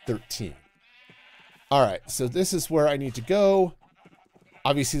 12, 13. All right, so this is where I need to go.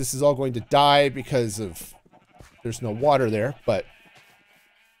 Obviously, this is all going to die because of there's no water there, but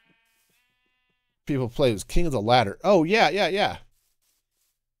people play as King of the Ladder. Oh, yeah.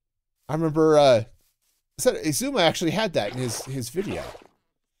 I remember Izuma actually had that in his video.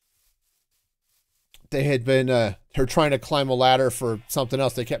 They had been her trying to climb a ladder for something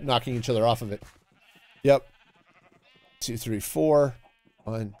else. They kept knocking each other off of it. Yep. 2, 3, 4.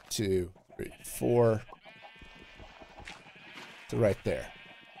 1, 2, 3, 4. So right there.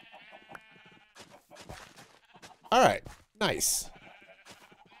 All right. Nice.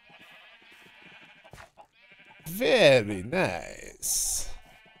 Very nice.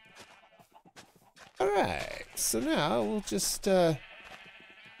 All right. So now we'll just...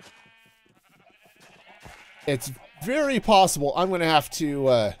 It's very possible I'm going to have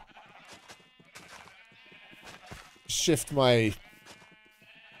to shift my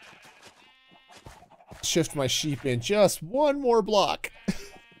sheep in just one more block.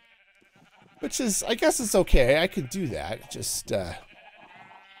 Which is, I guess it's okay. I could do that. Just, okay.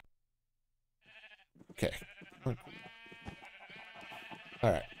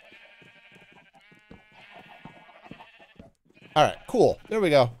 Alright. Alright, cool. There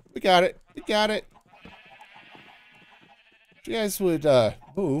we go. We got it. We got it. If you guys would,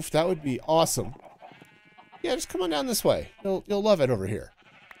 move, that would be awesome. Yeah, just come on down this way. You'll love it over here.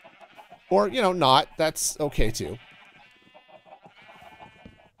 Or, you know, not. That's okay, too.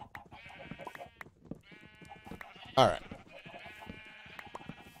 Alright.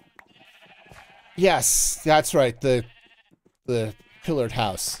 Yes, that's right. The pillared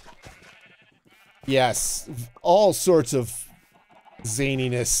house. Yes. All sorts of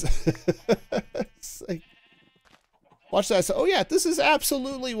zaniness. It's like, watch that. So, oh, yeah, this is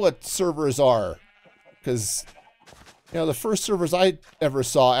absolutely what servers are. Because, you know, the first servers I ever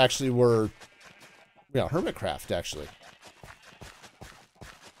saw actually were, you know, Hermitcraft, actually.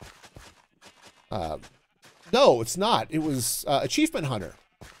 No, it's not. It was Achievement Hunter.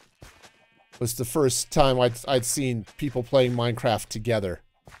 Was the first time I'd seen people playing Minecraft together.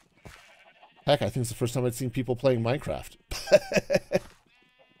 Heck, I think it's the first time I'd seen people playing Minecraft.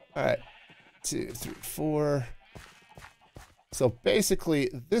 All right. 2, 3, 4. So basically,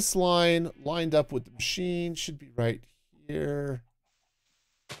 this line lined up with the machine should be right here.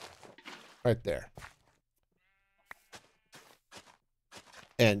 Right there.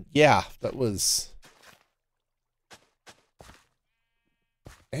 And yeah, that was...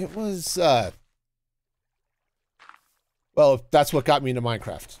 It was, well, that's what got me into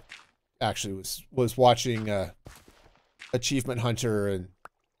Minecraft, actually, was watching, Achievement Hunter, and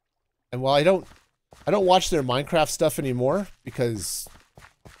while I don't watch their Minecraft stuff anymore, because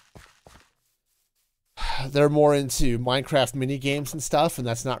they're more into Minecraft mini games and stuff, and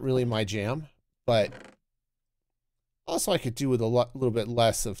that's not really my jam, but also I could do with a little bit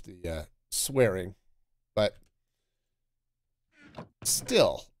less of the, swearing, but...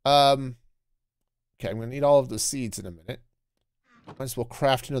 Still, okay, I'm gonna need all of the seeds in a minute. Might as well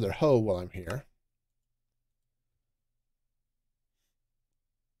craft another hoe while I'm here.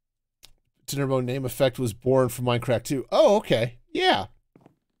 Dinnerbo name effect was born from Minecraft 2. Oh, okay, yeah.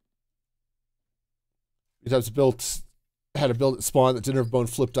 Because had to build it spawn that Dinnerbone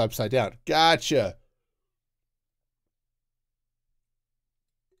flipped upside down. Gotcha.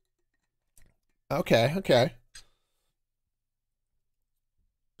 Okay, okay.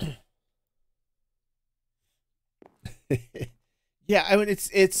 Yeah, I mean,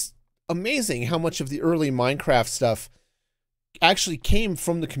 it's amazing how much of the early Minecraft stuff actually came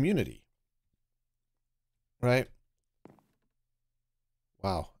from the community. Right?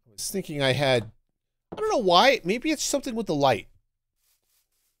 Wow. I was thinking I don't know why, maybe it's something with the light.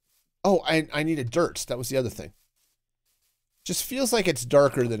 Oh, I needed dirt. That was the other thing. Just feels like it's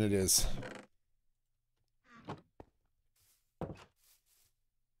darker than it is.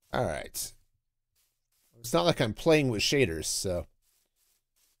 All right. It's not like I'm playing with shaders, so.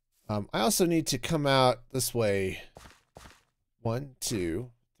 I also need to come out this way. 1, 2,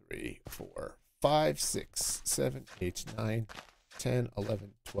 3, 4, 5, 6, 7, 8, 9, 10,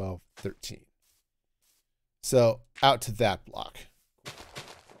 11, 12, 13. So out to that block.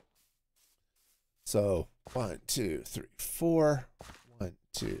 So 1, 2, 3, 4. 1,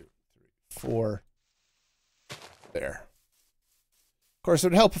 2, 3, 4. There. Of course, it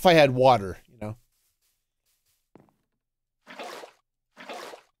would help if I had water, you know.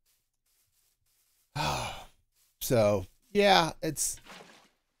 So, yeah, it's...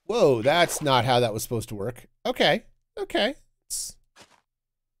 Whoa, that's not how that was supposed to work. Okay, okay.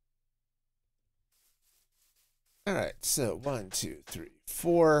 All right, so 1, 2, 3,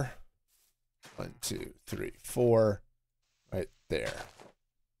 4. 1, 2, 3, 4. Right there.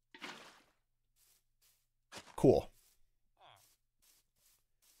 Cool.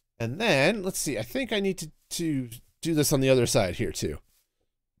 And then, let's see, I think I need to do this on the other side here, too.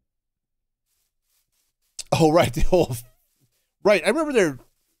 Oh, right, the whole... Right, I remember there...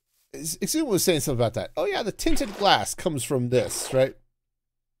 Exuma was saying something about that. Oh, yeah, the tinted glass comes from this, right?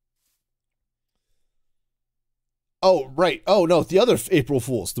 Oh, right. Oh, no, the other April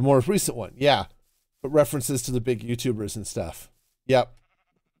Fools, the more recent one. Yeah, but references to the big YouTubers and stuff. Yep.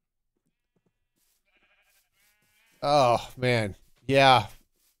 Oh, man. Yeah.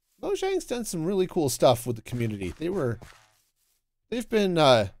 Mojang's done some really cool stuff with the community. They've been,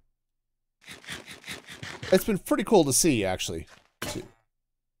 it's been pretty cool to see, actually. 2,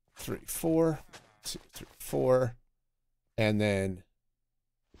 3, 4, 2, 3, 4, and then,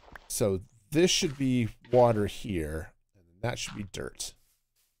 so this should be water here, and that should be dirt.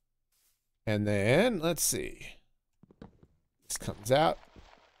 And then, let's see. This comes out.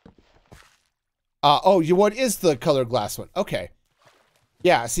 Oh, what is the colored glass one? Okay.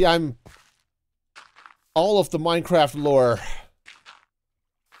 Yeah, see, I'm all of the Minecraft lore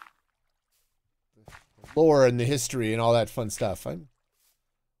and the history and all that fun stuff. When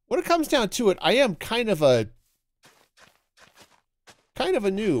it comes down to it, I am kind of a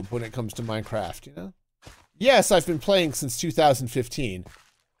noob when it comes to Minecraft, you know? Yes, I've been playing since 2015,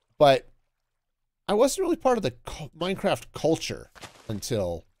 but I wasn't really part of the Minecraft culture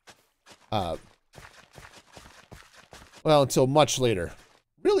until until much later.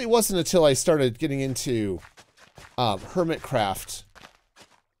 Really wasn't until I started getting into Hermitcraft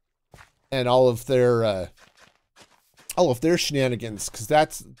and all of their shenanigans, because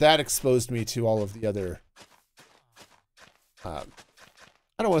that exposed me to all of the other I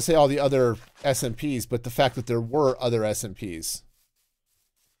don't want to say all the other SMPs, but the fact that there were other SMPs.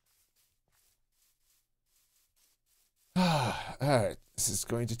 Alright, this is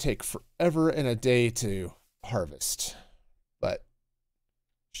going to take forever and a day to harvest, but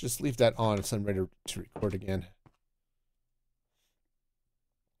just leave that on if I'm ready to record again.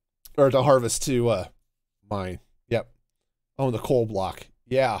 Or to harvest to mine. Yep. Oh, the coal block.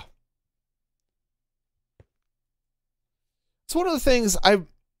 Yeah. It's one of the things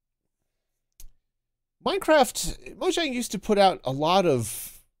Mojang used to put out a lot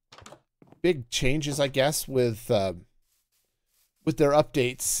of big changes, I guess, with their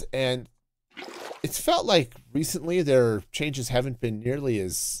updates, and it's felt like recently their changes haven't been nearly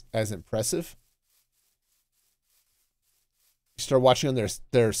as impressive. You start watching on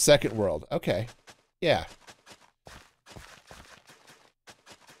their second world. Okay. Yeah.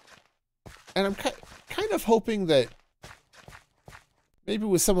 And I'm kind of hoping that maybe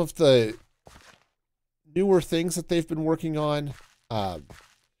with some of the newer things that they've been working on,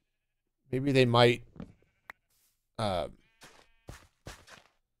 maybe they might, I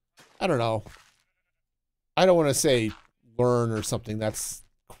don't know. I don't want to say learn or something. That's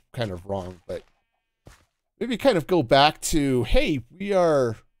kind of wrong, but maybe kind of go back to, hey,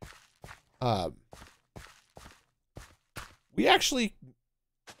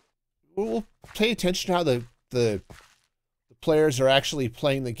 we'll pay attention to how the players are actually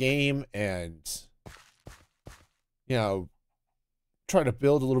playing the game, and, you know, try to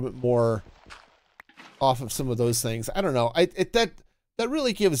build a little bit more off of some of those things. I don't know. That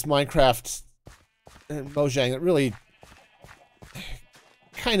really gives Minecraft and Mojang, it really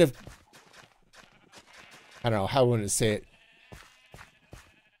kind of, I don't know how I want to say it.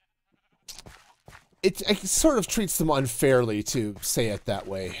 It sort of treats them unfairly to say it that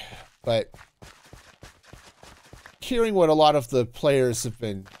way, but hearing what a lot of the players have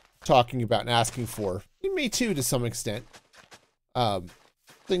been talking about and asking for, and me too to some extent,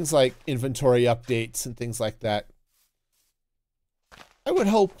 things like inventory updates and things like that. I would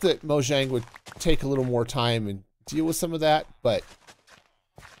hope that Mojang would take a little more time and deal with some of that, but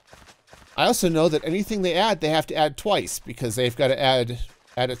I also know that anything they add, they have to add twice because they've got to add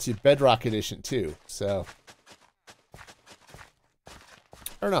it to Bedrock Edition too. So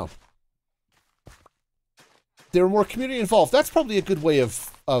I don't know. They were more community involved. That's probably a good way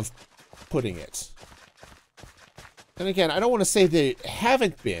of putting it. And again, I don't want to say they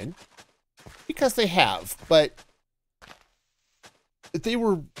haven't been, because they have, but they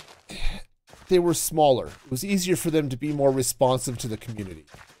were smaller. It was easier for them to be more responsive to the community.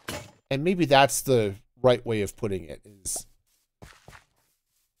 And maybe that's the right way of putting it. Is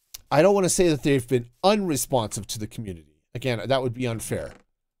I don't want to say that they've been unresponsive to the community. Again, that would be unfair.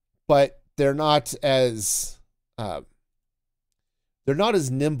 But they're not as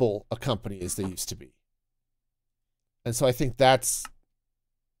nimble a company as they used to be. And so I think that's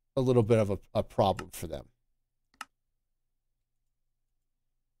a little bit of a problem for them.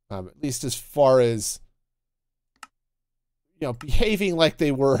 At least as far as, you know, behaving like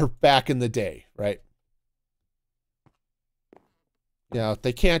they were back in the day, right? You know,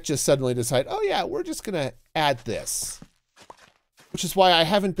 they can't just suddenly decide, oh yeah, we're just going to add this. Which is why I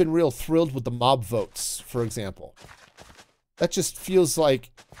haven't been real thrilled with the mob votes, for example. That just feels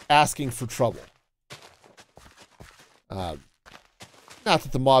like asking for trouble. Not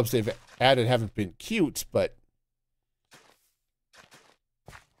that the mobs they've added haven't been cute, but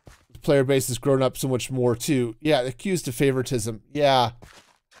the player base has grown up so much more too. Yeah, accused of favoritism. Yeah,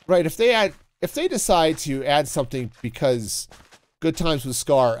 right. If they decide to add something because Good Times with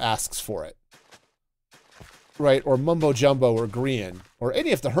Scar asks for it, right, or Mumbo Jumbo or Grian or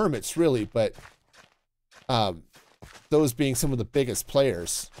any of the hermits really, but those being some of the biggest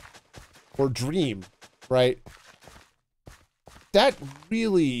players, or Dream, right? That could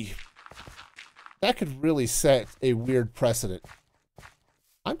really set a weird precedent.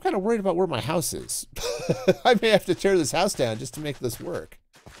 I'm kind of worried about where my house is. I may have to tear this house down just to make this work.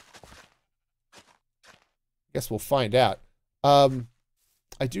 Guess we'll find out. I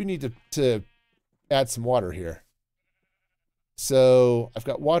do need to add some water here. So I've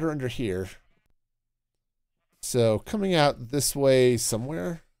got water under here. So coming out this way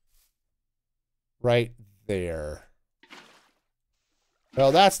somewhere. Right there.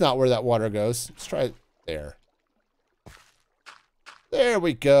 Well, that's not where that water goes. Let's try it there. There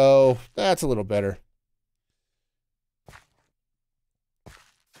we go. That's a little better.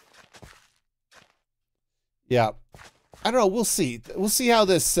 Yeah. I don't know. We'll see. We'll see how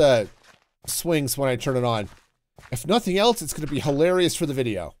this swings when I turn it on. If nothing else, it's going to be hilarious for the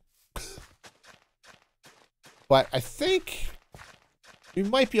video. But I think we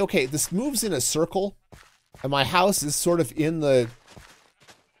might be okay. This moves in a circle, and my house is sort of in the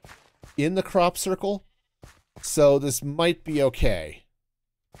crop circle, so this might be okay.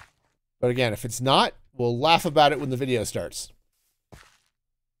 But again, if it's not, we'll laugh about it when the video starts.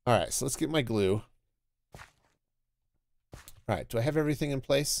 All right, so let's get my glue. All right, do I have everything in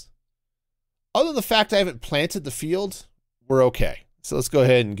place? Other than the fact I haven't planted the field, we're okay. So let's go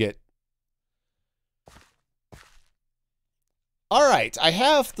ahead and get... All right, I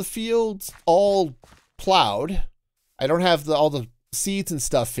have the fields all plowed. I don't have all the seeds and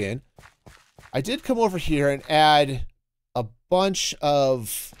stuff in. I did come over here and add a bunch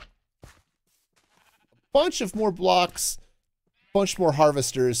of more blocks, bunch more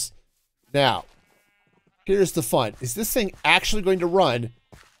harvesters. Now, here's the fun. Is this thing actually going to run,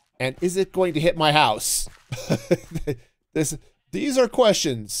 and is it going to hit my house? These are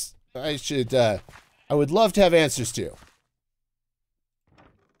questions I would love to have answers to.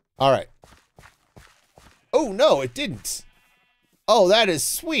 All right. Oh, no, it didn't. Oh, that is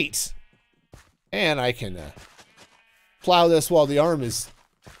sweet. And I can plow this while the arm is...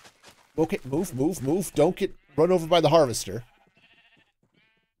 Okay, move, move, move. Don't get run over by the harvester.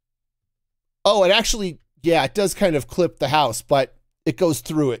 Oh, it actually... Yeah, it does kind of clip the house, but it goes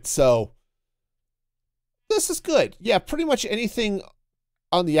through it, so... This is good. Yeah, pretty much anything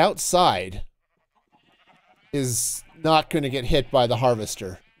on the outside is not going to get hit by the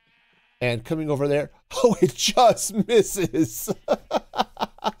harvester. And coming over there... Oh, it just misses!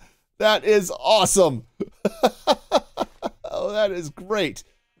 That is awesome! Oh, that is great.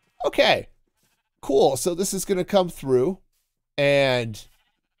 Okay, cool. So this is going to come through, and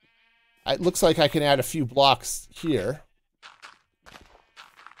it looks like I can add a few blocks here.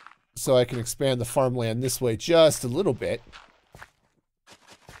 So I can expand the farmland this way just a little bit.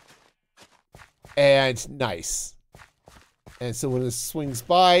 And nice. And so when this swings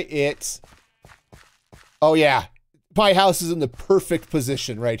by, it... Oh, yeah. my house is in the perfect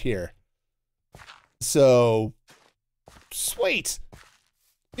position right here. So, sweet.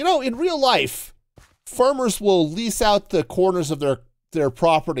 You know, in real life, farmers will lease out the corners of their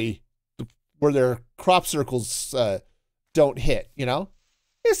property where their crop circles don't hit, you know?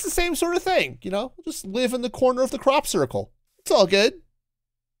 It's the same sort of thing, you know? Just live in the corner of the crop circle. It's all good.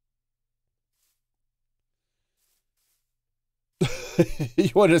 You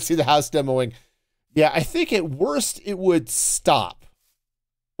wanted to see the house demoing. Yeah, I think at worst it would stop.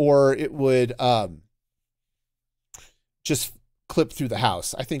 Or it would just clip through the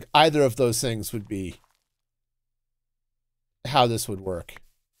house. I think either of those things would be how this would work.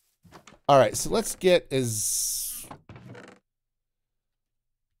 All right, so let's get as...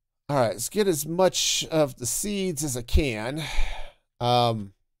 All right, let's get as much of the seeds as I can.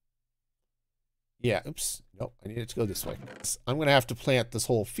 Yeah, oops. Nope, I need it to go this way. I'm going to have to plant this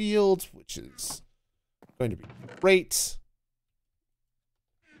whole field, which is going to be great.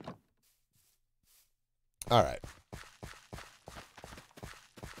 All right.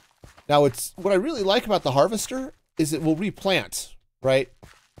 Now, what I really like about the harvester is it will replant, right?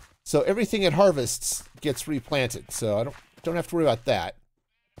 So everything it harvests gets replanted. So I don't have to worry about that.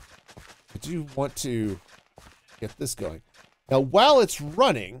 I do want to get this going. Now, while it's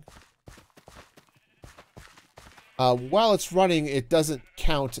running, it doesn't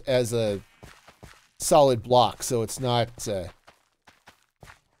count as a solid block, so it's not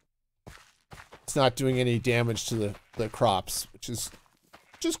doing any damage to the crops, which is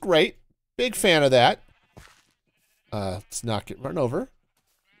just great. Big fan of that. Let's not get run over.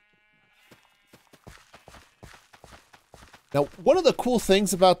 Now, one of the cool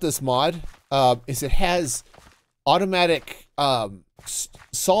things about this mod is it has automatic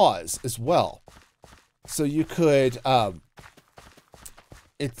saws as well. So you could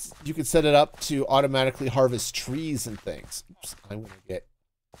you could set it up to automatically harvest trees and things. Oops, I'm gonna get.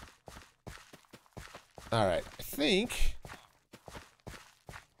 All right, I think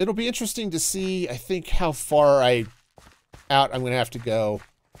it'll be interesting to see. I think how far out I'm gonna have to go,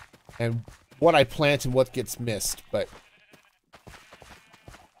 and what I plant and what gets missed. But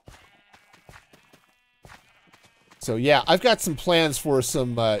so yeah, I've got some plans for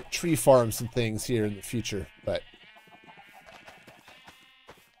some tree farms and things here in the future, but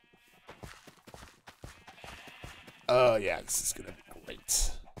oh yeah, this is gonna be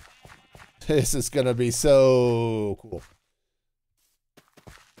great. This is gonna be so cool.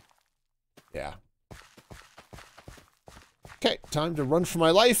 Yeah. Okay, time to run for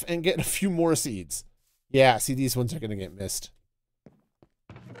my life and get a few more seeds. Yeah, see, these ones are gonna get missed.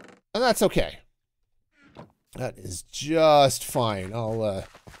 And that's okay. That is just fine. I'll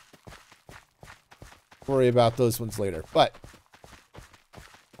worry about those ones later. But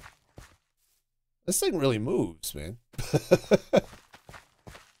this thing really moves, man.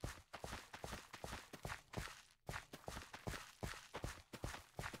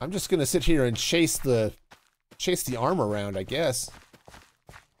 I'm just gonna sit here and chase the arm around, I guess.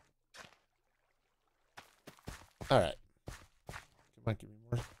 All right. Come on, give me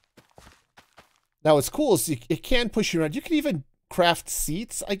more. Now, what's cool is it can push you around. You can even craft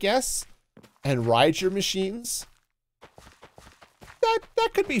seats, I guess, and ride your machines.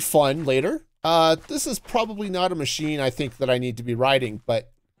 That could be fun later. This is probably not a machine I think that I need to be riding,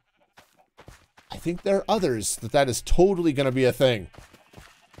 but I think there are others that is totally going to be a thing.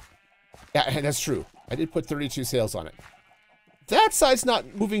 Yeah, and that's true. I did put 32 sails on it. That side's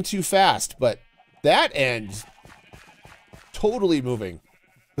not moving too fast, but that end, totally moving.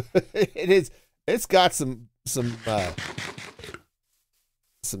 It is. It's got some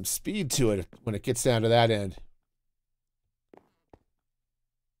speed to it when it gets down to that end.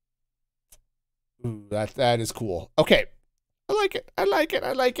 Ooh, that is cool. Okay. I like it. I like it.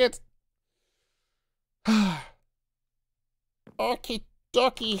 I like it. Okie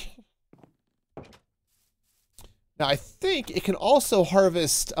dokie. Now, I think it can also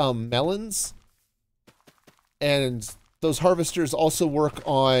harvest melons. And those harvesters also work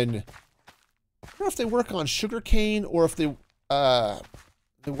on... I don't know if they work on sugarcane or if they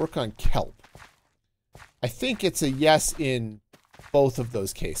work on kelp. I think it's a yes in both of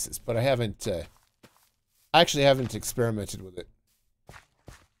those cases, but I haven't... I actually haven't experimented with it.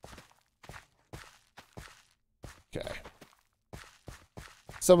 Okay.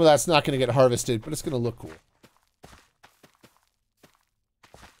 Some of that's not going to get harvested, but it's going to look cool.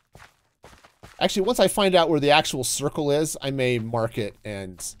 Actually, once I find out where the actual circle is, I may mark it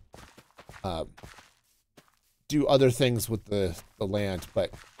and do other things with the land.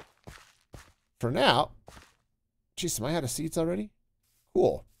 But for now... Jeez, am I out of seeds already?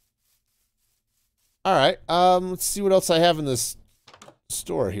 Cool. All right. Let's see what else I have in this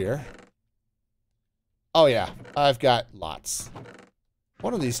store here. Oh yeah, I've got lots.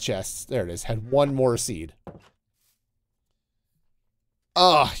 One of these chests, there it is, had one more seed.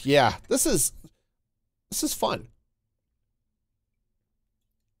 Oh yeah, this is fun.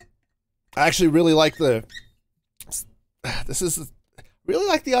 I actually really like the. Really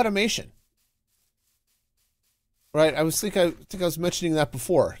like the automation. Right, I think I was mentioning that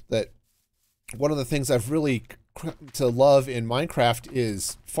before, that one of the things I've really come to love in Minecraft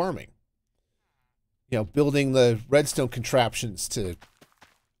is farming. You know, building the redstone contraptions to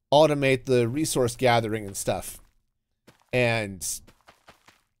automate the resource gathering and stuff. And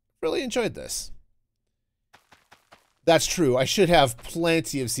really enjoyed this. That's true. I should have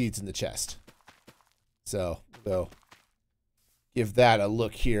plenty of seeds in the chest. So, we'll give that a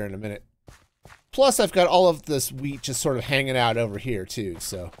look here in a minute. Plus, I've got all of this wheat just sort of hanging out over here, too,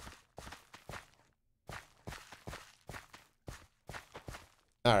 so.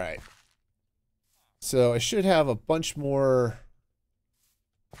 Alright. So, I should have a bunch more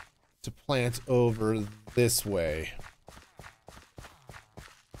to plant over this way.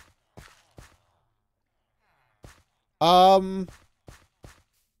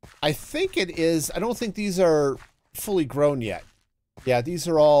 I think it is. I don't think these are fully grown yet. Yeah, these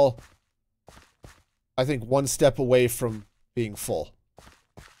are all, I think, one step away from being full.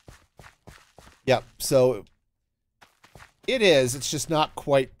 Yep, so it is. It's just not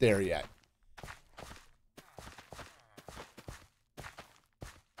quite there yet.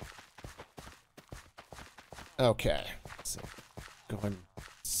 Okay, so go and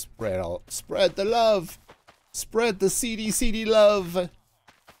spread the love. Spread the seedy love.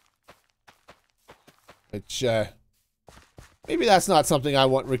 Which, maybe that's not something I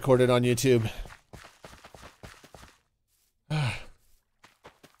want recorded on YouTube.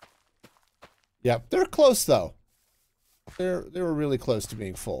 Yep, they're close though. They were really close to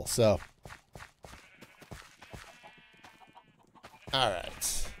being full, so.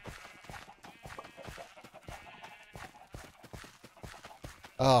 Alright.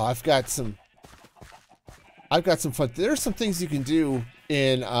 Oh, I've got some fun. There's some things you can do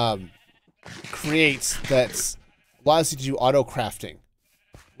in Create that allows you to do auto crafting,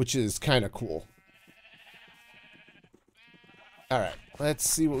 which is kind of cool. All right, let's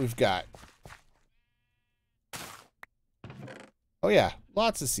see what we've got. Oh yeah,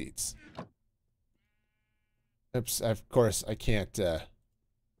 lots of seeds. Oops, of course I can't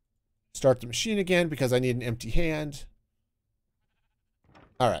start the machine again because I need an empty hand.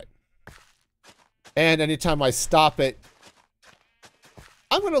 All right. And anytime I stop it,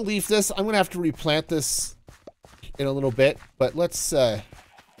 I'm going to leave this. I'm going to have to replant this in a little bit, but let's,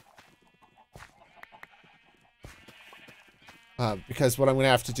 because what I'm going to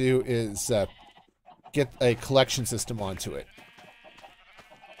have to do is get a collection system onto it.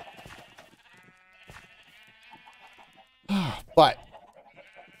 But,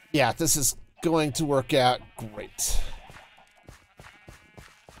 yeah, this is going to work out great.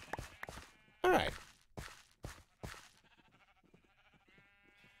 All right.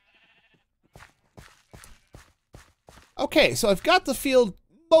 Okay, so I've got the field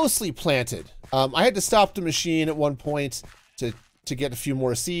mostly planted. I had to stop the machine at one point to get a few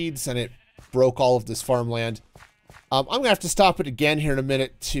more seeds, and it broke all of this farmland. I'm going to have to stop it again here in a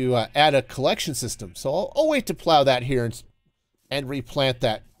minute to add a collection system. So I'll wait to plow that here and replant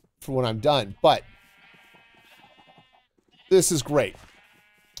that for when I'm done. But this is great.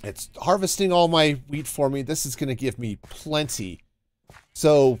 It's harvesting all my wheat for me. This is going to give me plenty.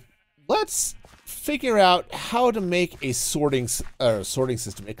 So let's figure out how to make a sorting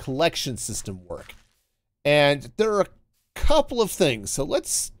system, a collection system work. And there are a couple of things. So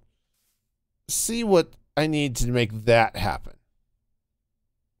let's see what I need to make that happen.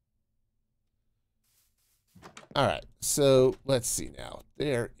 All right. So let's see now.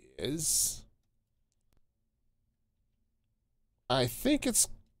 There is, I think it's,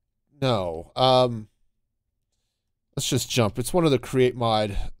 no. Let's just jump. It's one of the create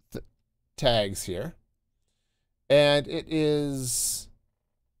mod tags here. And it is,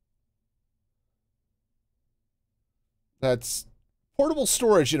 that's portable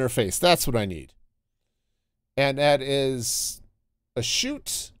storage interface. That's what I need. And that is a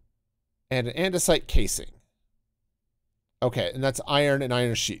chute and an andesite casing. Okay, and that's iron and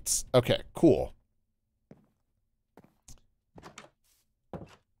iron sheets. Okay, cool.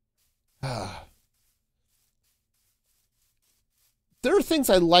 There are things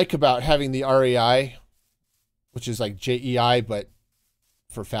I like about having the REI, which is like JEI, but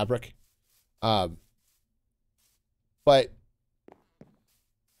for fabric. But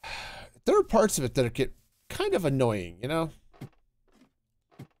there are parts of it that get kind of annoying, you know?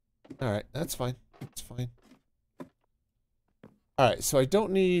 All right, that's fine. That's fine. All right, so I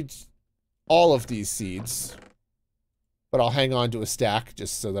don't need all of these seeds, but I'll hang on to a stack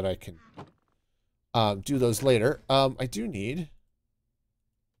just so that I can do those later. I do need...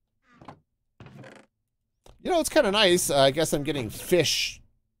 You know, it's kind of nice. I guess I'm getting fish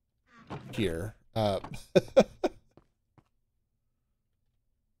here. There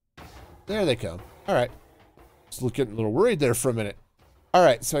they come. All right. Just getting a little worried there for a minute. All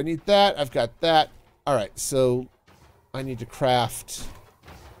right, so I need that. I've got that. All right, so I need to craft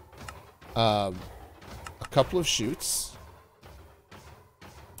a couple of chutes.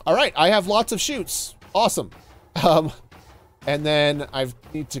 All right, I have lots of chutes. Awesome. And then I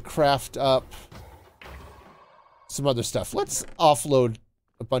need to craft up some other stuff. Let's offload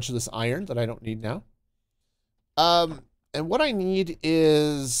a bunch of this iron that I don't need now. And what I need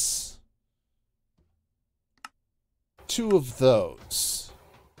is 2 of those.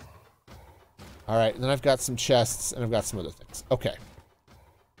 All right, and then I've got some chests and I've got some other things. Okay.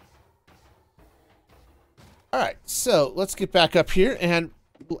 All right, so let's get back up here and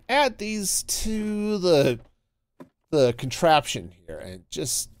we'll add these to the contraption here and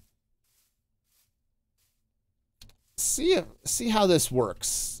just see how this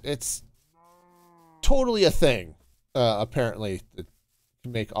works. It's totally a thing, apparently, that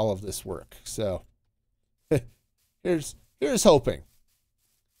can make all of this work. So here's hoping.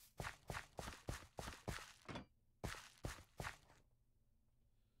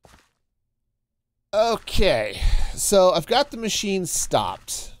 Okay, so I've got the machine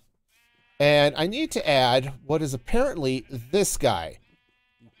stopped, and I need to add what is apparently this guy,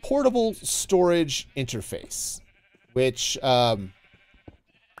 portable storage interface, which I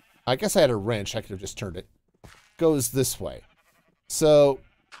guess I had a wrench. I could have just turned it. Goes this way. So,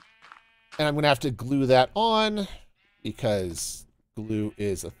 and I'm going to have to glue that on because glue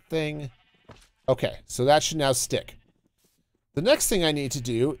is a thing. Okay, so that should now stick. The next thing I need to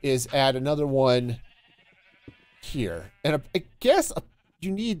do is add another one here. And I guess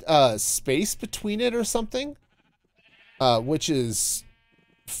you need space between it or something, which is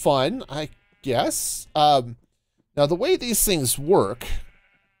fun, I guess. Now, the way these things work,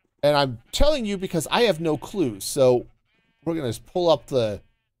 and I'm telling you because I have no clue, so we're going to pull up the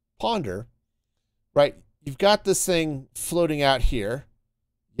ponder, right? You've got this thing floating out here.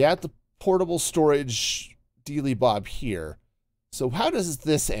 You have the portable storage dealy bob here. So how does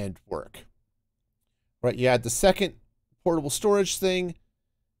this end work? Right, you add the second portable storage thing,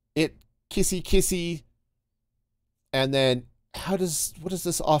 it kissy, and then what does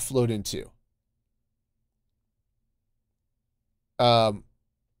this offload into?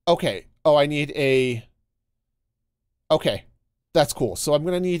 Okay. Oh, I need a... Okay, that's cool. So I'm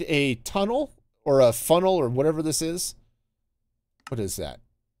going to need a tunnel or a funnel or whatever this is. What is that?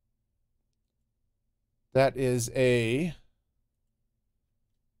 That is a...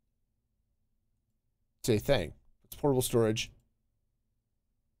 It's a thing. It's portable storage.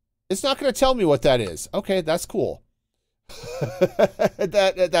 It's not going to tell me what that is. Okay, that's cool.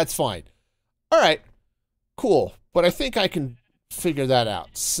 That's fine. All right, cool. But I think I can figure that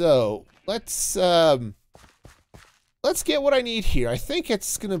out. So let's get what I need here. I think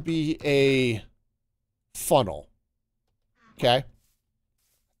it's going to be a funnel. Okay. I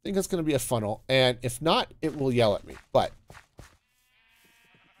think it's going to be a funnel, and if not, it will yell at me. But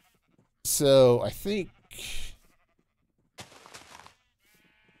so I think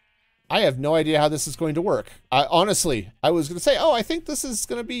I have no idea how this is going to work. Honestly, I was going to say, oh, I think this is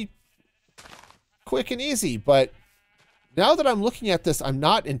going to be quick and easy, but now that I'm looking at this, I'm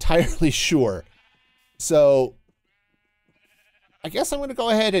not entirely sure. So I guess I'm going to go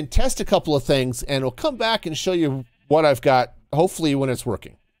ahead and test a couple of things, and we'll come back and show you what I've got, hopefully when it's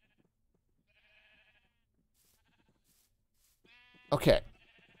working. Okay.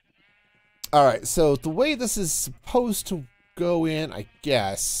 All right, so the way this is supposed to go in, I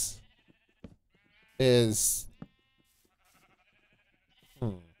guess, is...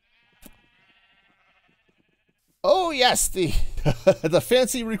 Oh, yes, the the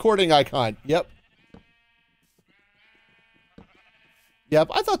fancy recording icon. Yep.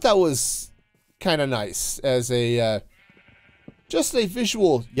 Yep, I thought that was kind of nice as a, just a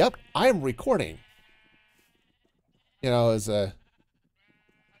visual, yep, I am recording. You know, as a...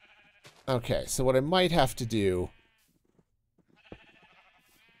 Okay, so what I might have to do...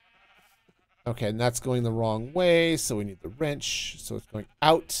 Okay, and that's going the wrong way, so we need the wrench. So it's going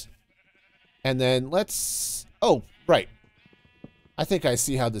out. And then let's... Oh, right. I think I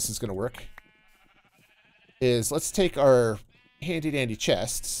see how this is going to work. Let's take our handy-dandy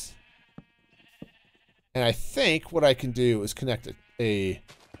chests. And I think what I can do is connect a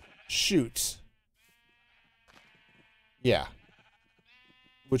chute. Yeah.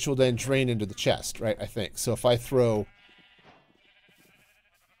 Which will then drain into the chest, right? I think. So if I throw...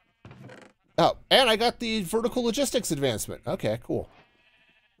 Oh, and I got the vertical logistics advancement. Okay, cool.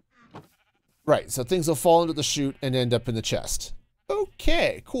 Right, so things will fall into the chute and end up in the chest.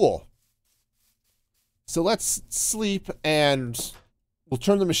 Okay, cool. So let's sleep and we'll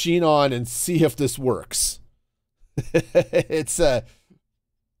turn the machine on and see if this works. It's going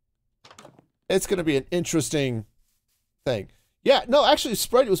to be an interesting thing. Yeah, no, actually,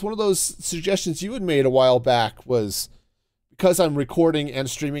 Sprite, it was one of those suggestions you had made a while back, was because I'm recording and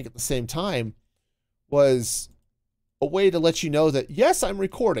streaming at the same time, was a way to let you know that, yes, I'm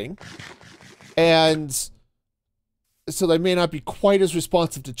recording, and so they may not be quite as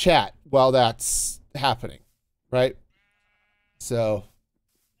responsive to chat while that's happening, right? So,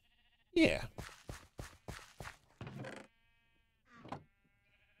 yeah.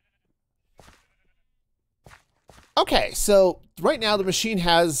 Okay, so right now the machine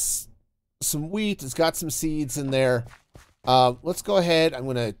has some wheat. It's got some seeds in there. Let's go ahead. I'm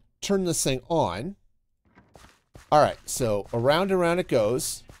going to turn this thing on. All right, so around and around it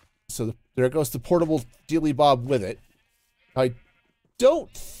goes. So there goes the portable dealy bob with it. I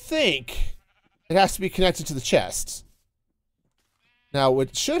don't think it has to be connected to the chest. Now,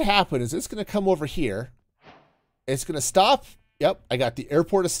 what should happen is it's going to come over here. It's going to stop. Yep, I got the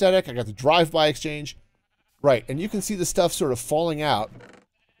airport aesthetic. I got the drive-by exchange. Right, and you can see the stuff sort of falling out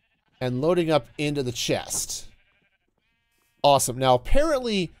and loading up into the chest. Awesome. Now,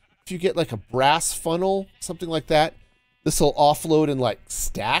 apparently, if you get like a brass funnel, something like that, this will offload in like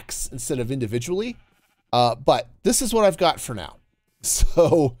stacks instead of individually. But this is what I've got for now.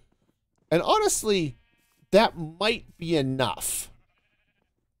 So, and honestly, that might be enough.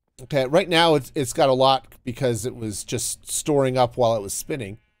 Okay, right now it's got a lot because it was just storing up while it was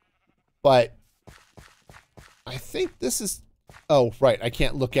spinning. But I think this is... Oh, right. I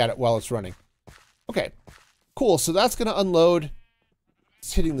can't look at it while it's running. Okay. Cool. So that's going to unload.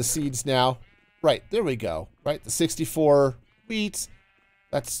 It's hitting the seeds now. Right. There we go. Right. The 64 wheat.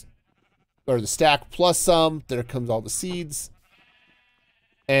 That's... Or the stack plus some. There comes all the seeds.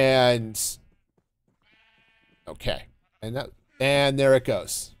 And... Okay. And there it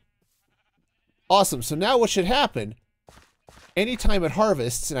goes. Awesome. So now what should happen... Anytime it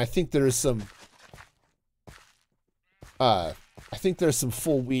harvests, and I think there's some... I think there's some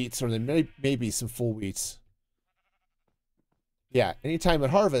full wheats, or there may be some full wheats. Yeah, anytime it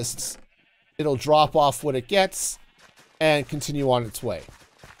harvests, it'll drop off what it gets and continue on its way.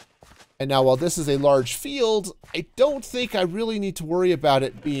 And now, while this is a large field, I don't think I really need to worry about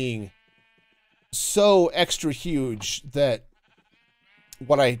it being so extra huge that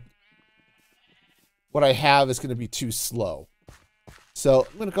what I have is going to be too slow. So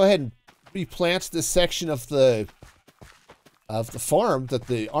I'm going to go ahead and replant this section of the farm that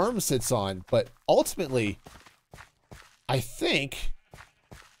the arm sits on, but ultimately, I think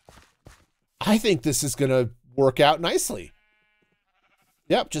this is going to work out nicely.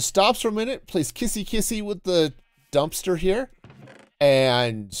 Yep, just stops for a minute, plays kissy-kissy with the dumpster here,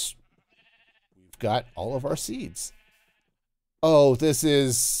 and we've got all of our seeds. Oh, this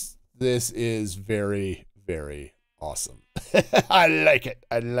is very, very awesome. I like it.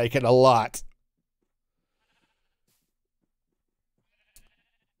 I like it a lot.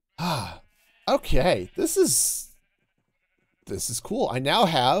 Okay, this is cool. I now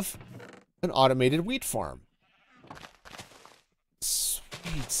have an automated wheat farm.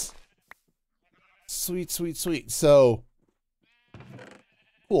 Sweet. Sweet, sweet, sweet. So,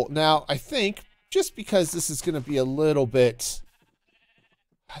 cool. Now, I think, just because this is going to be a little bit...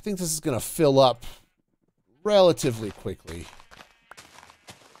 I think this is going to fill up relatively quickly.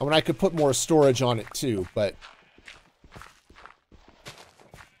 I mean, I could put more storage on it too, but...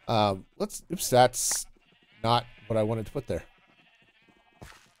 oops, that's not what I wanted to put there.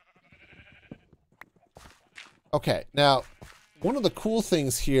 Okay, now, one of the cool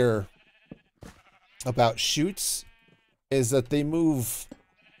things here about chutes is that they move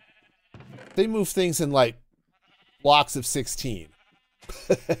things in like blocks of 16.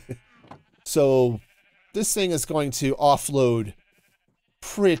 So this thing is going to offload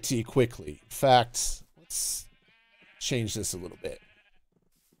pretty quickly. In fact, let's change this a little bit.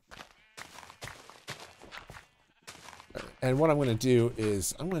 And what I'm going to do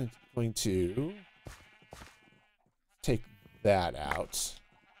is I'm going to take that out,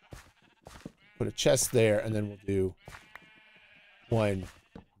 put a chest there, and then we'll do one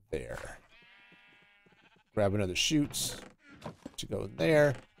there. Grab another chute to go in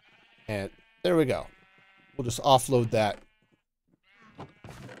there, and there we go. we'll just offload that.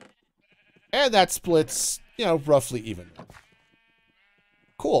 And that splits, you know, roughly even.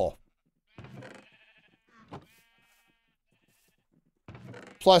 Cool.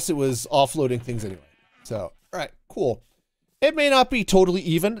 Plus, it was offloading things anyway. So, all right, cool. It may not be totally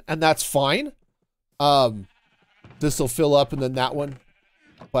even, and that's fine. This will fill up, and then that one.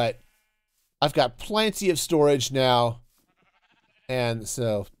 But I've got plenty of storage now, and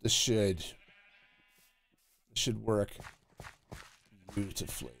so this should work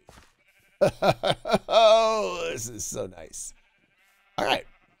beautifully. Oh, this is so nice. All right,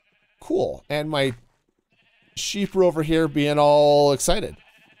 cool. And my sheep are over here being all excited.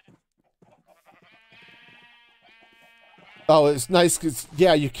 Oh, it's nice because,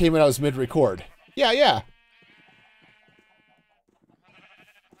 yeah, you came in, I was mid-record. Yeah, yeah.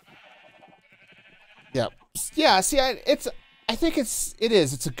 Yeah. Yeah, see, I think it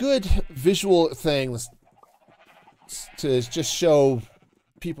is. It's a good visual thing to just show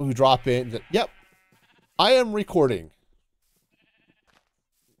people who drop in that, yep, I am recording.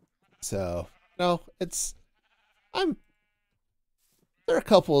 So, no, there are a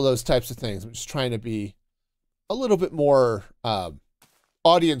couple of those types of things. I'm just trying to be a little bit more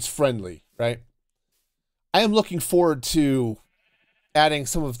audience friendly, right? I am looking forward to adding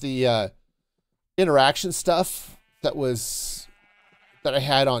some of the interaction stuff that I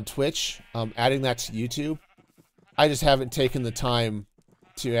had on Twitch, adding that to YouTube. I just haven't taken the time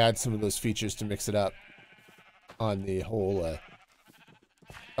to add some of those features to mix it up on the whole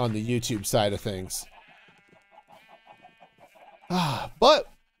on the YouTube side of things. But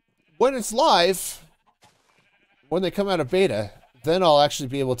when it's live, when they come out of beta, then I'll actually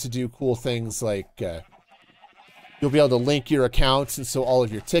be able to do cool things like you'll be able to link your accounts, and so all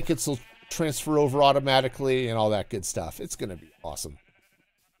of your tickets will transfer over automatically and all that good stuff. It's going to be awesome.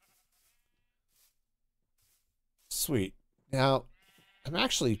 Sweet. Now, I'm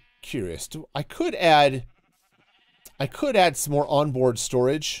actually curious. I could add some more onboard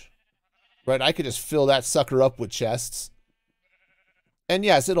storage, right? I could just fill that sucker up with chests. And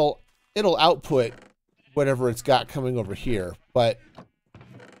yes, it'll output whatever it's got coming over here, but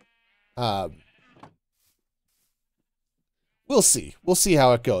we'll see. We'll see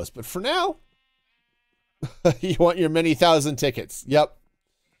how it goes. But for now, you want your many thousand tickets. Yep.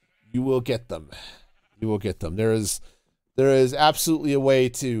 You will get them. You will get them. There is absolutely a way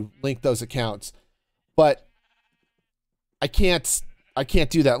to link those accounts, but I can't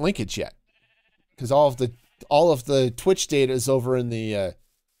do that linkage yet because all of the Twitch data is over in the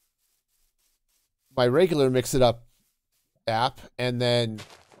my regular Mix It Up app, and then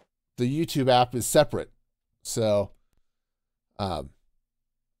the YouTube app is separate. So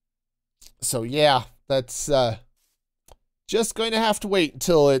yeah, that's just going to have to wait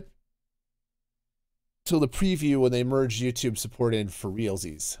until the preview when they merge YouTube support in for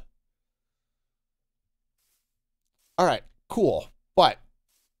realsies. All right, cool. But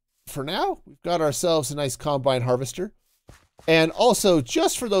for now, we've got ourselves a nice combine harvester. And also,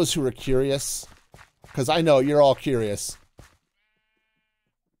 just for those who are curious, because I know you're all curious,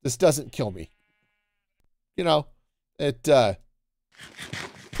 this doesn't kill me. You know, it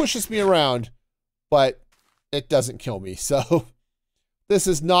pushes me around, but it doesn't kill me. So this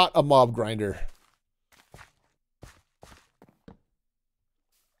is not a mob grinder.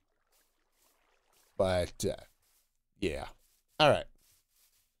 But yeah. All right.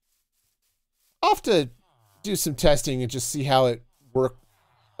 I'll have to do some testing and just see how it works.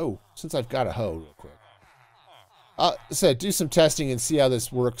 Oh, since I've got a hoe real quick. Do some testing and see how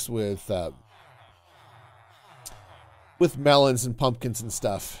this works with melons and pumpkins and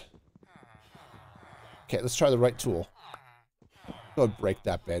stuff. Okay, let's try the right tool. Go ahead and break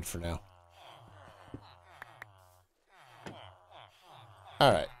that bed for now.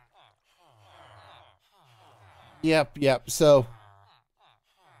 All right. Yep. So,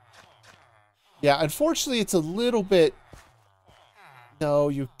 yeah, unfortunately, it's a little bit... No,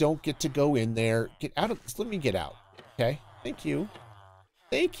 you don't get to go in there. Get out of this. Let me get out. Okay. Thank you.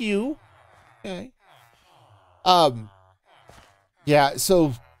 Thank you. Okay. Yeah,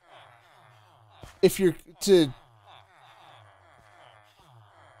 so if you're to...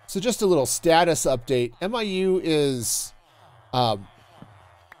 So just a little status update. MIU is...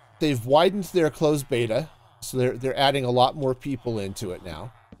 they've widened their closed beta. So they're adding a lot more people into it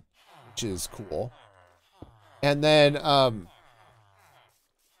now, which is cool. And then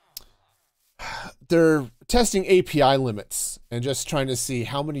they're testing API limits and just trying to see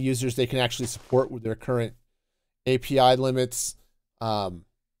how many users they can actually support with their current API limits.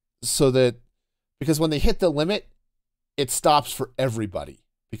 So that, because when they hit the limit, it stops for everybody.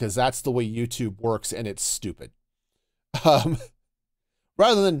 because that's the way YouTube works, and it's stupid.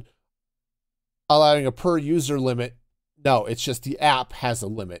 Rather than allowing a per user limit, no, it's just the app has a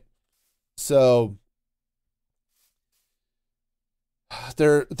limit. So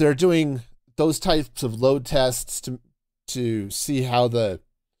they're doing those types of load tests to see how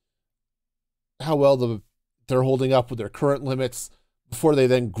well they're holding up with their current limits before they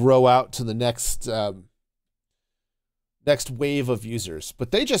then grow out to the next wave of users.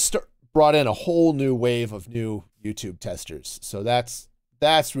 But they just brought in a whole new wave of new YouTube testers, so that's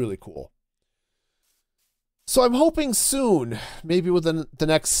really cool. So I'm hoping soon, maybe within the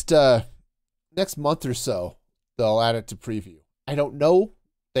next month or so, they'll add it to preview. I don't know.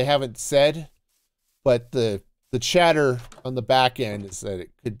 They haven't said, but the chatter on the back end is that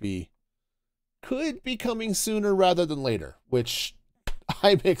it could be coming sooner rather than later, which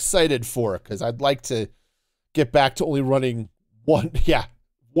I'm excited for, because I'd like to get back to only running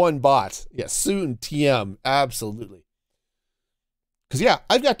one bot. Yeah, soon TM, absolutely. Because yeah,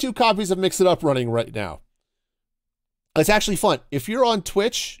 I've got 2 copies of Mix It Up running right now. It's actually fun. If you're on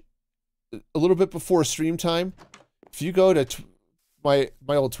Twitch a little bit before stream time, if you go to my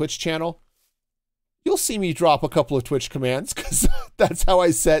old Twitch channel, you'll see me drop a couple of Twitch commands, because that's how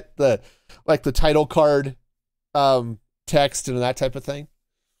I set the title card text and that type of thing.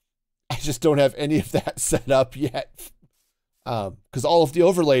 I just don't have any of that set up yet, because all of the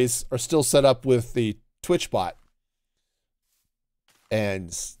overlays are still set up with the Twitch bot.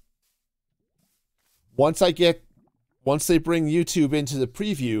 And once they bring YouTube into the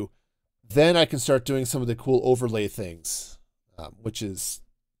preview, then I can start doing some of the cool overlay things, which is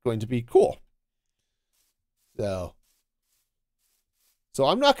going to be cool. So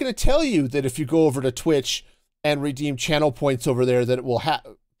I'm not going to tell you that if you go over to Twitch and redeem channel points over there that it will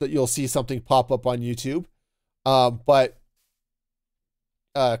that you'll see something pop up on YouTube, but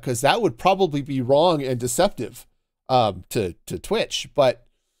because that would probably be wrong and deceptive to Twitch, but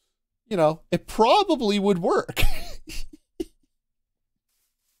you know, it probably would work.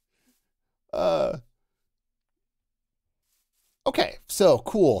 Okay, so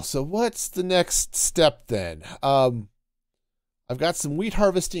cool. So what's the next step then? I've got some wheat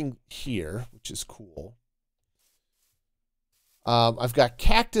harvesting here, which is cool. I've got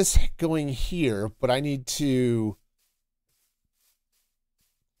cactus going here, but I need to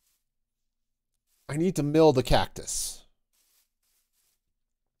mill the cactus.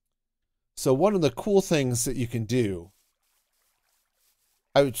 So one of the cool things that you can do,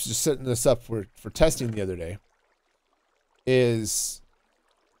 I was just setting this up for testing the other day, is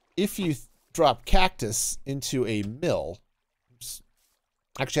if you drop cactus into a mill,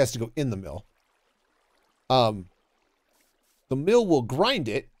 actually has to go in the mill, the mill will grind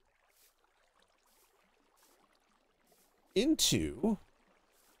it into,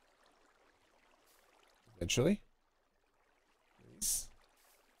 eventually,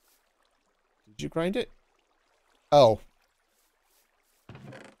 did you grind it? Oh, I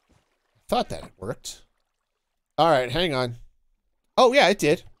thought that it worked. All right, hang on. Oh yeah, it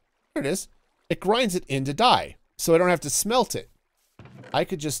did. There it is. It grinds it into dye, so I don't have to smelt it. I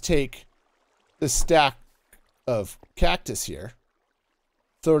could just take this stack of cactus here,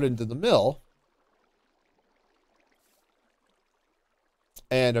 throw it into the mill,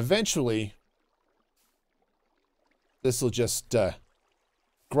 and eventually this will just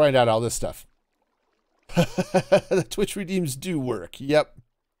grind out all this stuff. The Twitch redeems do work. Yep.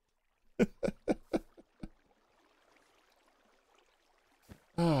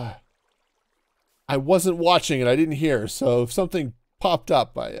 I wasn't watching it. I didn't hear. So if something popped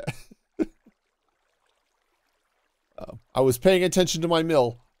up, I was paying attention to my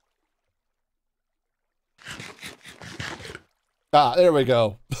mill. Ah, there we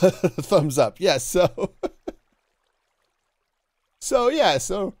go. Thumbs up. Yes. So,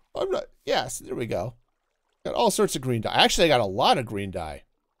 so I'm not. Yes, there we go. Got all sorts of green dye. Actually, I got a lot of green dye.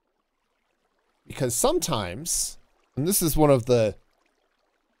 Because sometimes, and this is one of the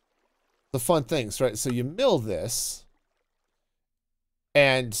fun things, right? So you mill this,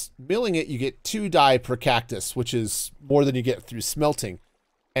 and milling it, you get 2 dye per cactus, which is more than you get through smelting.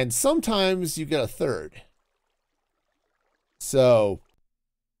 And sometimes you get a 3rd. So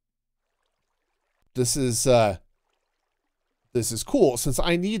this is cool, since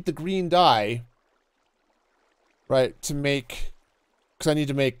I need the green dye, right, to make, because I need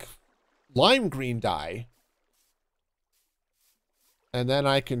to make lime green dye, and then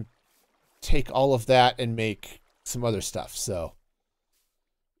I can take all of that and make some other stuff. So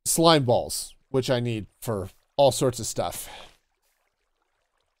slime balls, which I need for all sorts of stuff.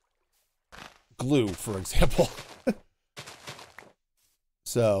 Glue, for example.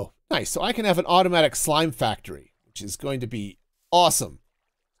 So, nice. So I can have an automatic slime factory, which is going to be awesome.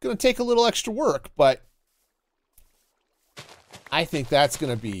 It's going to take a little extra work, but I think that's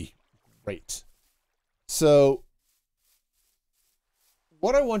going to be great. So,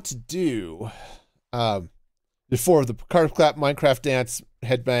 what I want to do, before the card clap, Minecraft dance,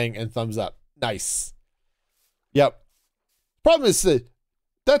 headbang, and thumbs up. Nice. Yep. Problem is that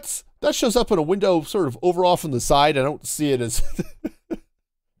that shows up in a window sort of over off on the side. I don't see it as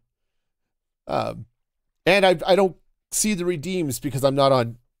and I don't see the redeems because I'm not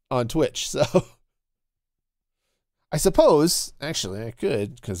on Twitch. So I suppose actually I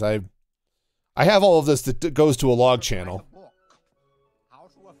could, because I have all of this that goes to a log channel. How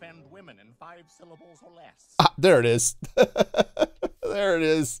to offend women in 5 syllables or less. Ah, there it is. There it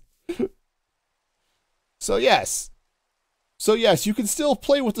is. So yes, you can still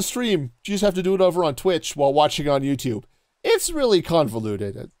play with the stream. You just have to do it over on Twitch while watching on YouTube. It's really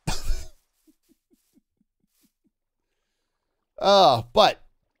convoluted. But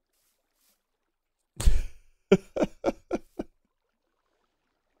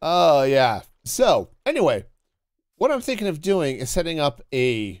oh yeah. So anyway, what I'm thinking of doing is setting up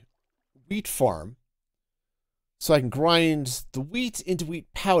a wheat farm so I can grind the wheat into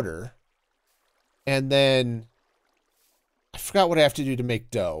wheat powder, and then I forgot what I have to do to make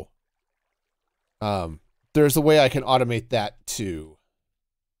dough. There's a way I can automate that too.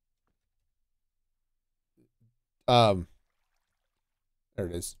 There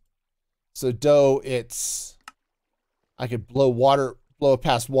it is. So dough, I could blow it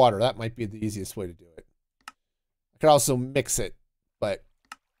past water. That might be the easiest way to do it. I could also mix it, but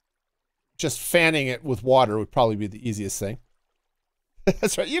just fanning it with water would probably be the easiest thing.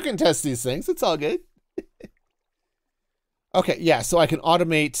 That's right. You can test these things. It's all good. Okay, yeah, so I can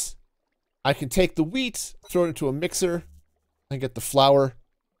automate. I can take the wheat, throw it into a mixer, and get the flour.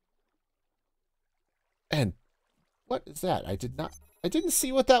 And what is that? I didn't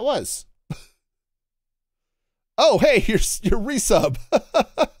see what that was. Oh, hey, your resub.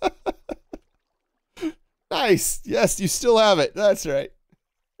 Nice. Yes, you still have it. That's right.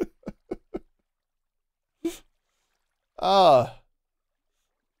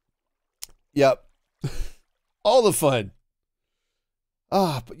 Yep. All the fun.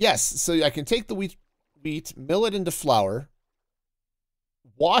 But yes, so I can take the wheat, mill it into flour,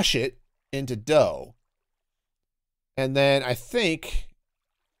 wash it into dough, and then I think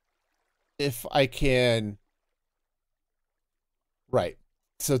if I can, right,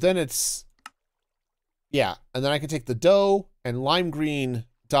 so then it's, yeah, and then I can take the dough and lime green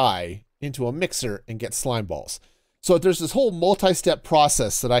dye into a mixer and get slime balls. So there's this whole multi-step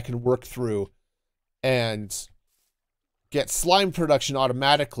process that I can work through and get slime production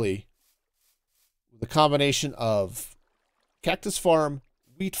automatically with a combination of cactus farm,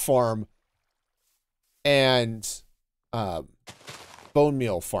 wheat farm, and bone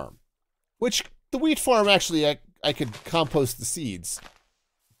meal farm. Which the wheat farm, actually, I could compost the seeds,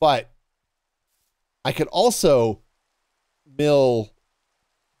 but I could also mill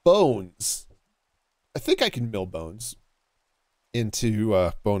bones. I think I can mill bones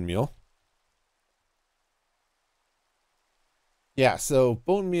into bone meal. Yeah, so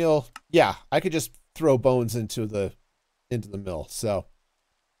bone meal, yeah, I could just throw bones into the mill, so,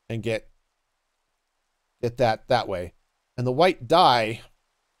 and get that way. And the white dye,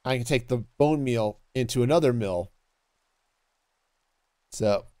 I can take the bone meal into another mill.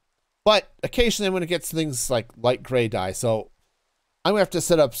 So, but occasionally I'm going to get things like light gray dye, so I'm going to have to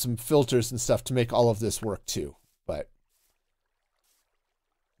set up some filters and stuff to make all of this work too, but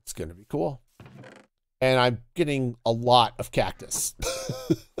it's going to be cool. And I'm getting a lot of cactus.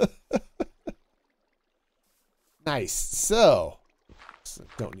 Nice. So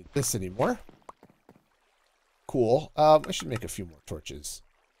don't need this anymore. Cool. I should make a few more torches.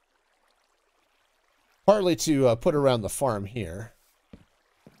 Partly to put around the farm here.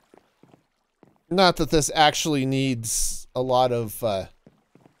 Not that this actually needs a lot of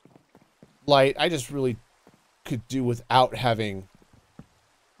light. I just really could do without having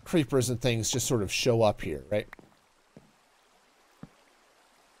creepers and things just sort of show up here, right?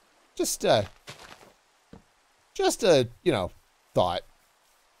 Just a, you know, thought.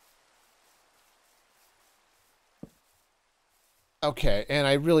 Okay, and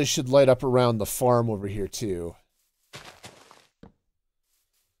I really should light up around the farm over here too.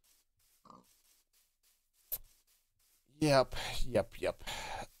 Yep.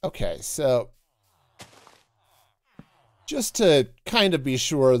 Okay, so just to kind of be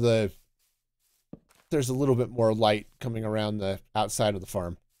sure there's a little bit more light coming around the outside of the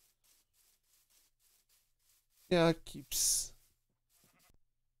farm. Yeah, it keeps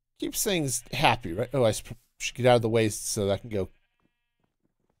keeps things happy, right? Oh, I should get out of the way so that I can go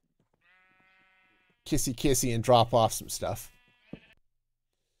kissy kissy and drop off some stuff.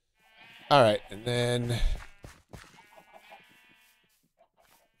 All right, and then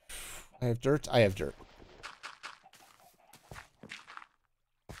I have dirt. I have dirt.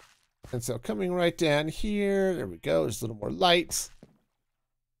 And so coming right down here, there we go. There's a little more light.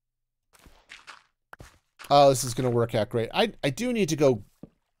 Oh, this is going to work out great. I do need to go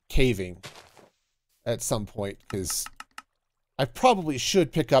caving at some point because I probably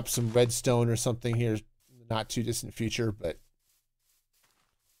should pick up some redstone or something here in the not too distant future, but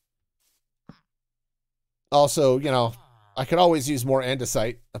also, you know, I could always use more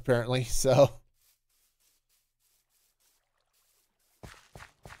andesite, apparently, so.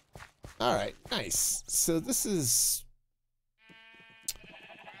 All right, nice. So this is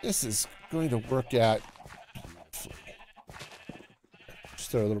going to work out beautifully.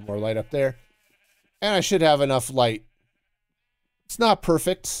 Just throw a little more light up there. And I should have enough light. It's not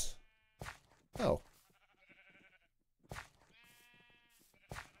perfect. Oh.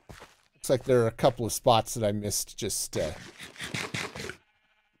 Looks like there are a couple of spots that I missed just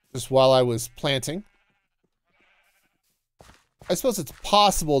while I was planting. I suppose it's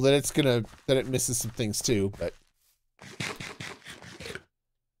possible that it misses some things too, but.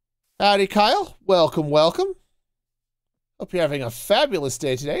 Howdy, Kyle. Welcome, welcome. Hope you're having a fabulous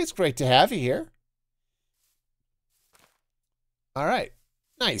day today. It's great to have you here. All right.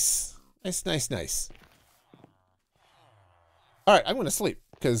 Nice. Nice, nice, nice. All right, I'm going to sleep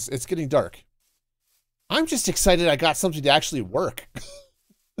because it's getting dark. I'm just excited I got something to actually work.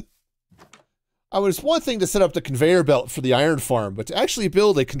 I was one thing to set up the conveyor belt for the iron farm, but to actually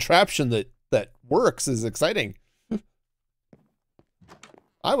build a contraption that works is exciting.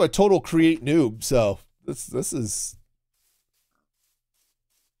 I'm a total create noob, so this is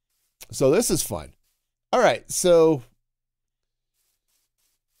fun. All right, so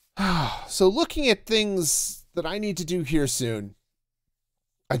looking at things that I need to do here soon.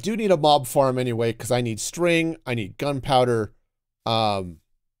 I do need a mob farm anyway because I need string, I need gunpowder, and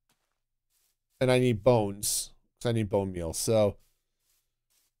I need bones because I need bone meal. So,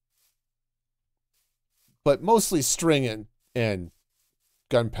 but mostly string and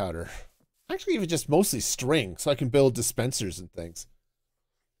gunpowder. Actually, even just mostly string, so I can build dispensers and things.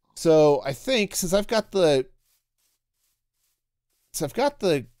 So I think since I've got the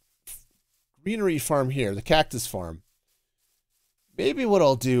greenery farm here, the cactus farm, maybe what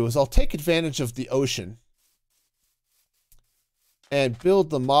I'll do is I'll take advantage of the ocean and build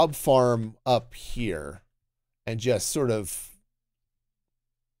the mob farm up here and just sort of,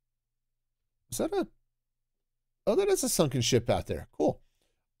 is that a, oh, that is a sunken ship out there. Cool.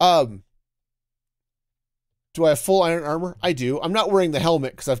 Do I have full iron armor? I do. I'm not wearing the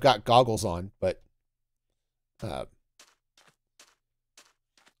helmet because I've got goggles on, but I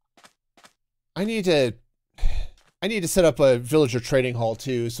need to set up a villager trading hall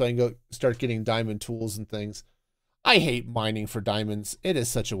too, so I can go start getting diamond tools and things. I hate mining for diamonds. It is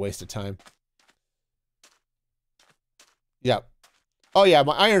such a waste of time. Yep. Oh yeah,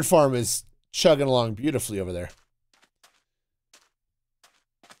 my iron farm is chugging along beautifully over there.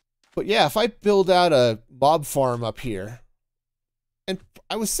 But yeah, if I build out a mob farm up here, and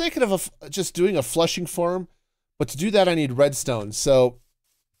I was thinking of just doing a flushing farm, but to do that I need redstone. So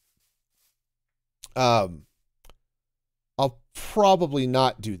I'll probably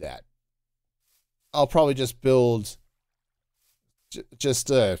not do that. I'll probably just build just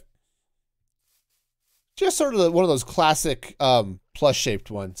sort of one of those classic plus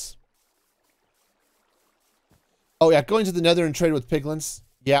shaped ones. Oh yeah, going to the Nether and trade with piglins.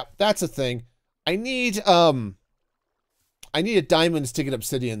 Yeah, that's a thing. I need diamonds to get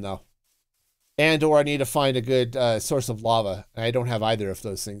obsidian though. And or I need to find a good source of lava. I don't have either of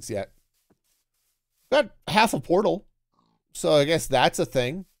those things yet. Got half a portal. So I guess that's a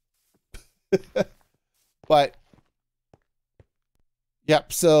thing. But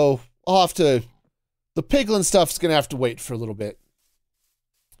yep, so I'll have to, the piglin stuff's gonna have to wait for a little bit.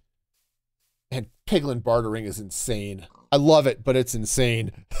 And piglin bartering is insane. I love it, but it's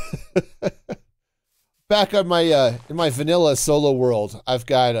insane. Back on my in my vanilla solo world, I've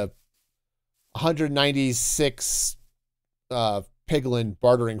got a 196 piglin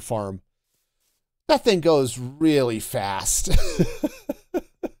bartering farm. That thing goes really fast.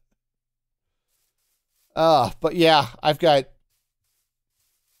 But yeah, I'm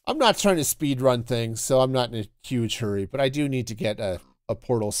not trying to speed run things, so I'm not in a huge hurry, but I do need to get a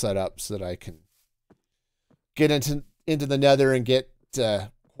portal set up so that I can get into the Nether and get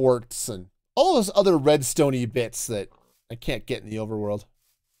quartz and all those other redstoney bits that I can't get in the overworld.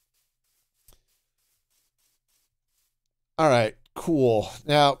 All right, cool.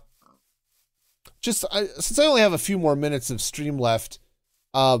 Now, since I only have a few more minutes of stream left,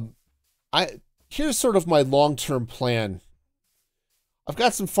 um, here's sort of my long-term plan. I've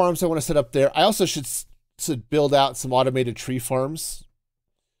got some farms I want to set up there. I also should build out some automated tree farms.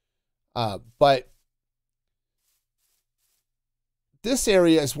 But this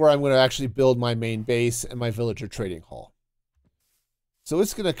area is where I'm going to actually build my main base and my villager trading hall. So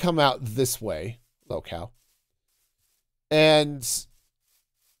it's going to come out this way. Hello, cow. And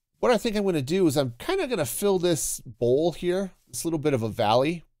what I think I'm going to do is I'm kind of going to fill this bowl here, this little bit of a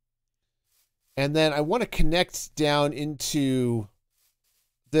valley. And then I want to connect down into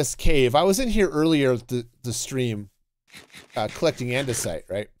this cave. I was in here earlier, the stream, collecting andesite,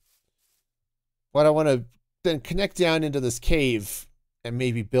 right? But I want to then connect down into this cave and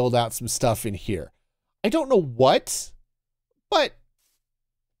maybe build out some stuff in here. I don't know what, but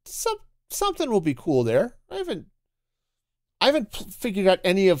something will be cool there. I haven't figured out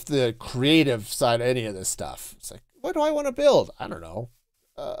any of the creative side of any of this stuff. It's like, what do I want to build? I don't know.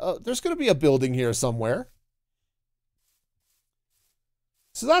 There's going to be a building here somewhere.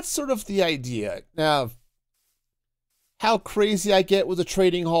 So that's sort of the idea. Now, how crazy I get with a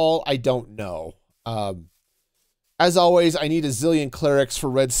trading hall, I don't know. As always, I need a zillion clerics for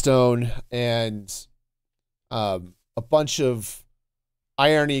redstone and a bunch of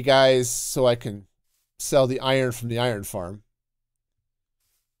irony guys so I can sell the iron from the iron farm.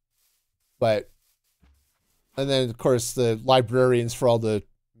 And then, of course, the librarians for all the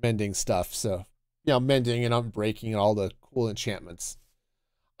mending stuff. So, you know, mending and unbreaking and all the cool enchantments.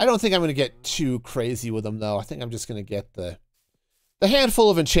 I don't think I'm going to get too crazy with them, though. I think I'm just going to get the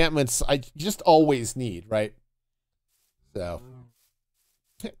handful of enchantments I just always need, right? So,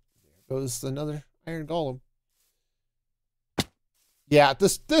 there goes another iron golem. Yeah,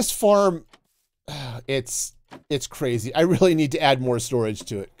 this farm, it's crazy. I really need to add more storage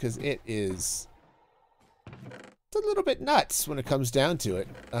to it because it's a little bit nuts when it comes down to it.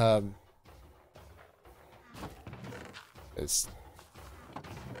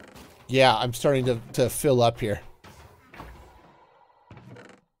 Yeah, I'm starting to fill up here.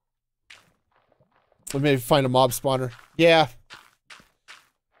 We maybe find a mob spawner. Yeah.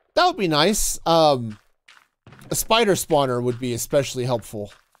 That would be nice. A spider spawner would be especially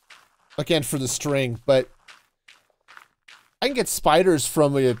helpful. Again, for the string, but I can get spiders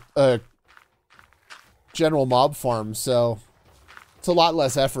from a general mob farm, so it's a lot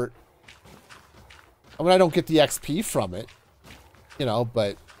less effort. I mean, I don't get the XP from it, you know,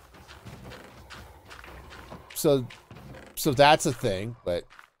 but so that's a thing, but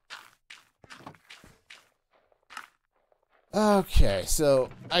okay, so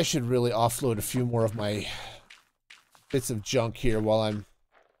I should really offload a few more of my bits of junk here while I'm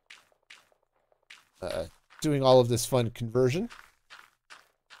doing all of this fun conversion.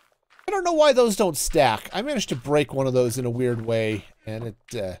 I don't know why those don't stack. I managed to break one of those in a weird way, and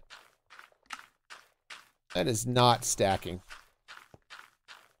that is not stacking.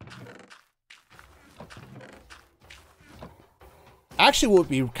 Actually, what would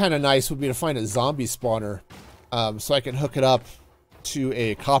be kind of nice would be to find a zombie spawner, so I can hook it up to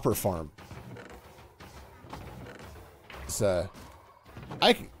a copper farm.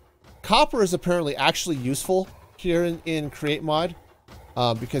 Copper is apparently actually useful here in Create Mod,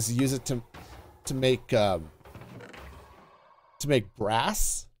 because you use it to make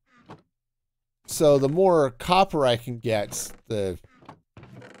brass. So the more copper I can get, the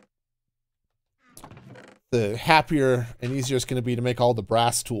happier and easier it's going to be to make all the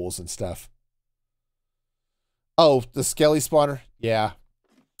brass tools and stuff. Oh, the skelly spawner? Yeah.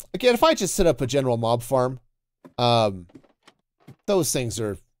 Again, if I just set up a general mob farm, those things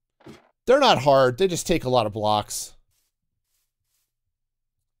they're not hard. They just take a lot of blocks.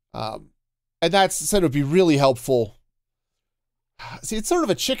 And that's said it would be really helpful. See, it's sort of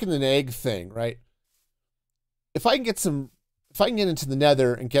a chicken and egg thing, right? If I can get into the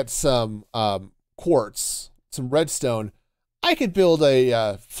nether and get some quartz, some redstone, I could build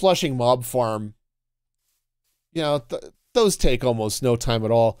a flushing mob farm. You know, those take almost no time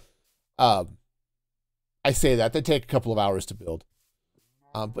at all. I say that. They take a couple of hours to build.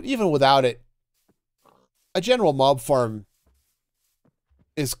 But even without it, a general mob farm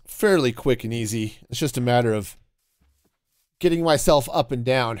is fairly quick and easy. It's just a matter of getting myself up and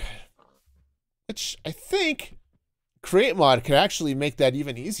down, which I think Create Mod could actually make that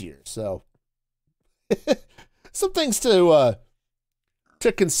even easier. So some things to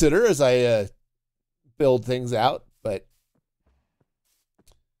consider as I build things out. But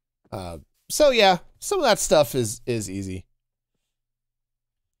so yeah, some of that stuff is easy.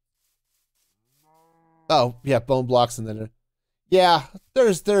 Oh, yeah, bone blocks and then... Yeah,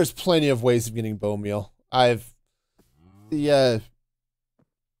 there's plenty of ways of getting bone meal.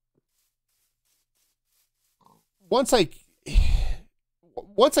 Once I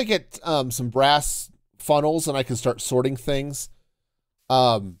get some brass funnels and I can start sorting things,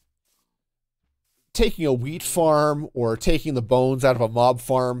 taking a wheat farm or taking the bones out of a mob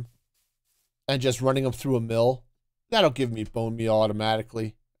farm and just running them through a mill, that'll give me bone meal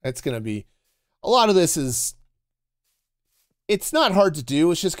automatically. It's going to be, a lot of this is, it's not hard to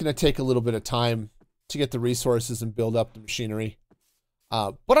do. It's just going to take a little bit of time to get the resources and build up the machinery.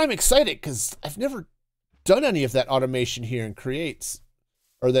 But I'm excited because I've never done any of that automation here in Creates,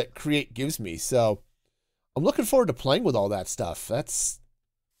 or that Create gives me. So I'm looking forward to playing with all that stuff. That's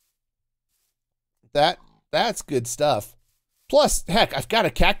good stuff. Plus, heck, I've got a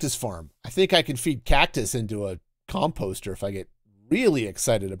cactus farm. I think I can feed cactus into a composter if I get really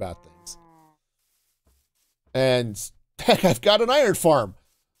excited about things. And heck, I've got an iron farm.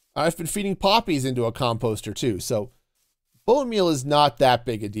 I've been feeding poppies into a composter too. So bone meal is not that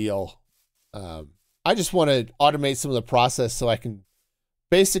big a deal. I just want to automate some of the process so I can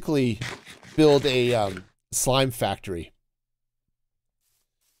basically build a slime factory.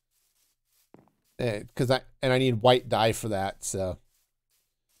 Because I need white dye for that. So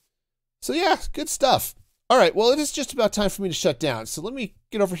yeah, good stuff. All right, well, it is just about time for me to shut down. So let me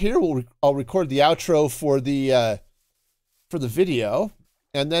get over here. I'll record the outro for the video,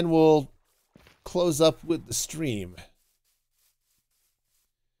 and then we'll close up with the stream.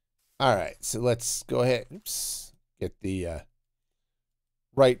 All right, so let's go ahead. Oops, get the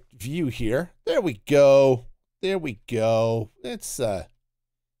right view here. There we go. There we go. It's a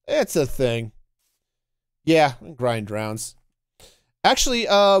thing. Yeah, grind drowns. Actually,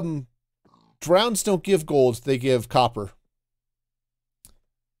 drowns don't give gold, they give copper.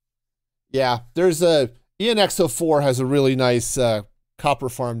 Yeah, there's a ENX04 has a really nice copper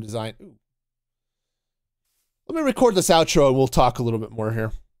farm design. Ooh. Let me record this outro and we'll talk a little bit more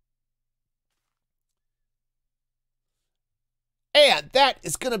here. And that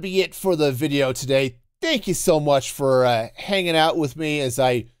is going to be it for the video today. Thank you so much for hanging out with me as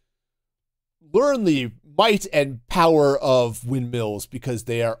I learn the might and power of windmills, because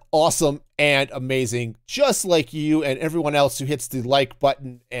they are awesome and amazing, just like you and everyone else who hits the like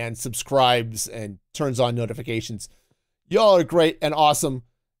button and subscribes and turns on notifications. Y'all are great and awesome.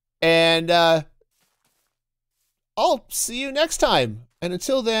 And I'll see you next time. And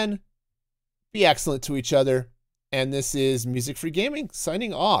until then, be excellent to each other. And this is Music Free Gaming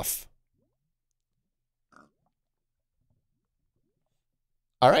signing off.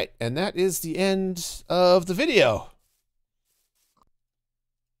 All right, and that is the end of the video.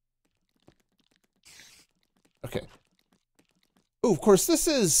 Okay. Oh, of course, this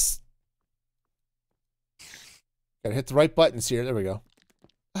is... Gotta hit the right buttons here. There we go.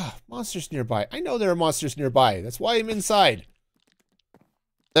 Ah, monsters nearby. I know there are monsters nearby. That's why I'm inside.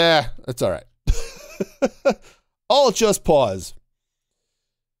 That's all right. I'll just pause.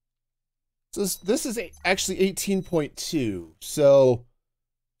 So this is actually 18.2. So...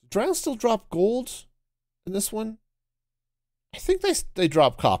 Drown still drop gold in this one? I think they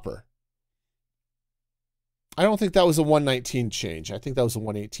drop copper. I don't think that was a 119 change. I think that was a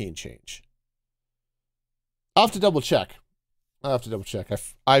 118 change. I'll have to double check.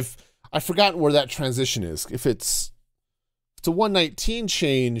 I've forgotten where that transition is. If it's a 119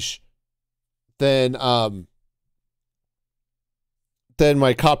 change, then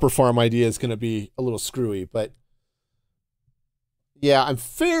my copper farm idea is going to be a little screwy, but yeah, I'm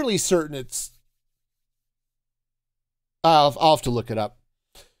fairly certain it's... I'll have to look it up.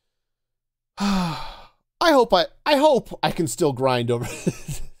 I hope I can still grind over...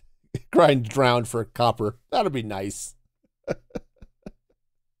 grind drown for copper. That'll be nice.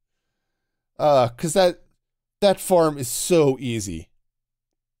 Because that farm is so easy.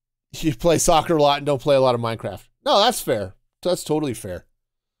 You play soccer a lot and don't play a lot of Minecraft. No, that's fair. That's totally fair.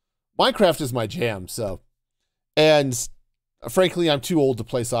 Minecraft is my jam, so... And... Frankly, I'm too old to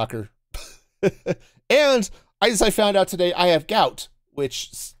play soccer. And as I found out today, I have gout,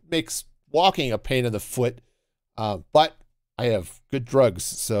 which makes walking a pain in the foot. But I have good drugs,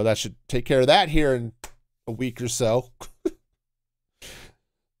 so that should take care of that here in a week or so.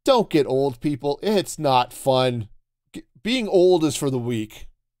 Don't get old, people. It's not fun. Being old is for the weak.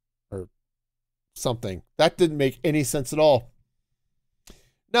 Or something. That didn't make any sense at all.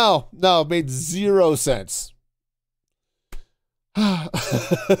 No, it made zero sense.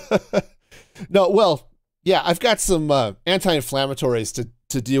 No, well, yeah, I've got some anti-inflammatories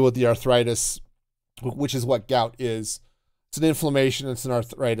to deal with the arthritis, which is what gout is. It's an inflammation, it's an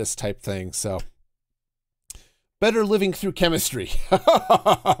arthritis type thing, so better living through chemistry.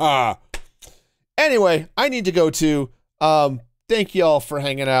 Anyway, I need to go too. Thank you all for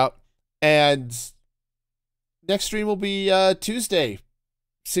hanging out. And next stream will be Tuesday,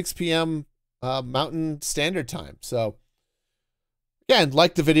 6 p.m. Mountain Standard Time. So, again,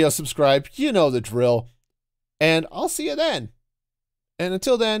 like the video, subscribe. You know the drill. And I'll see you then. And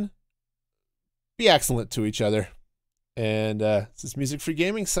until then, be excellent to each other. And this is Music Free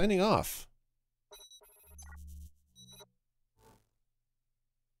Gaming signing off.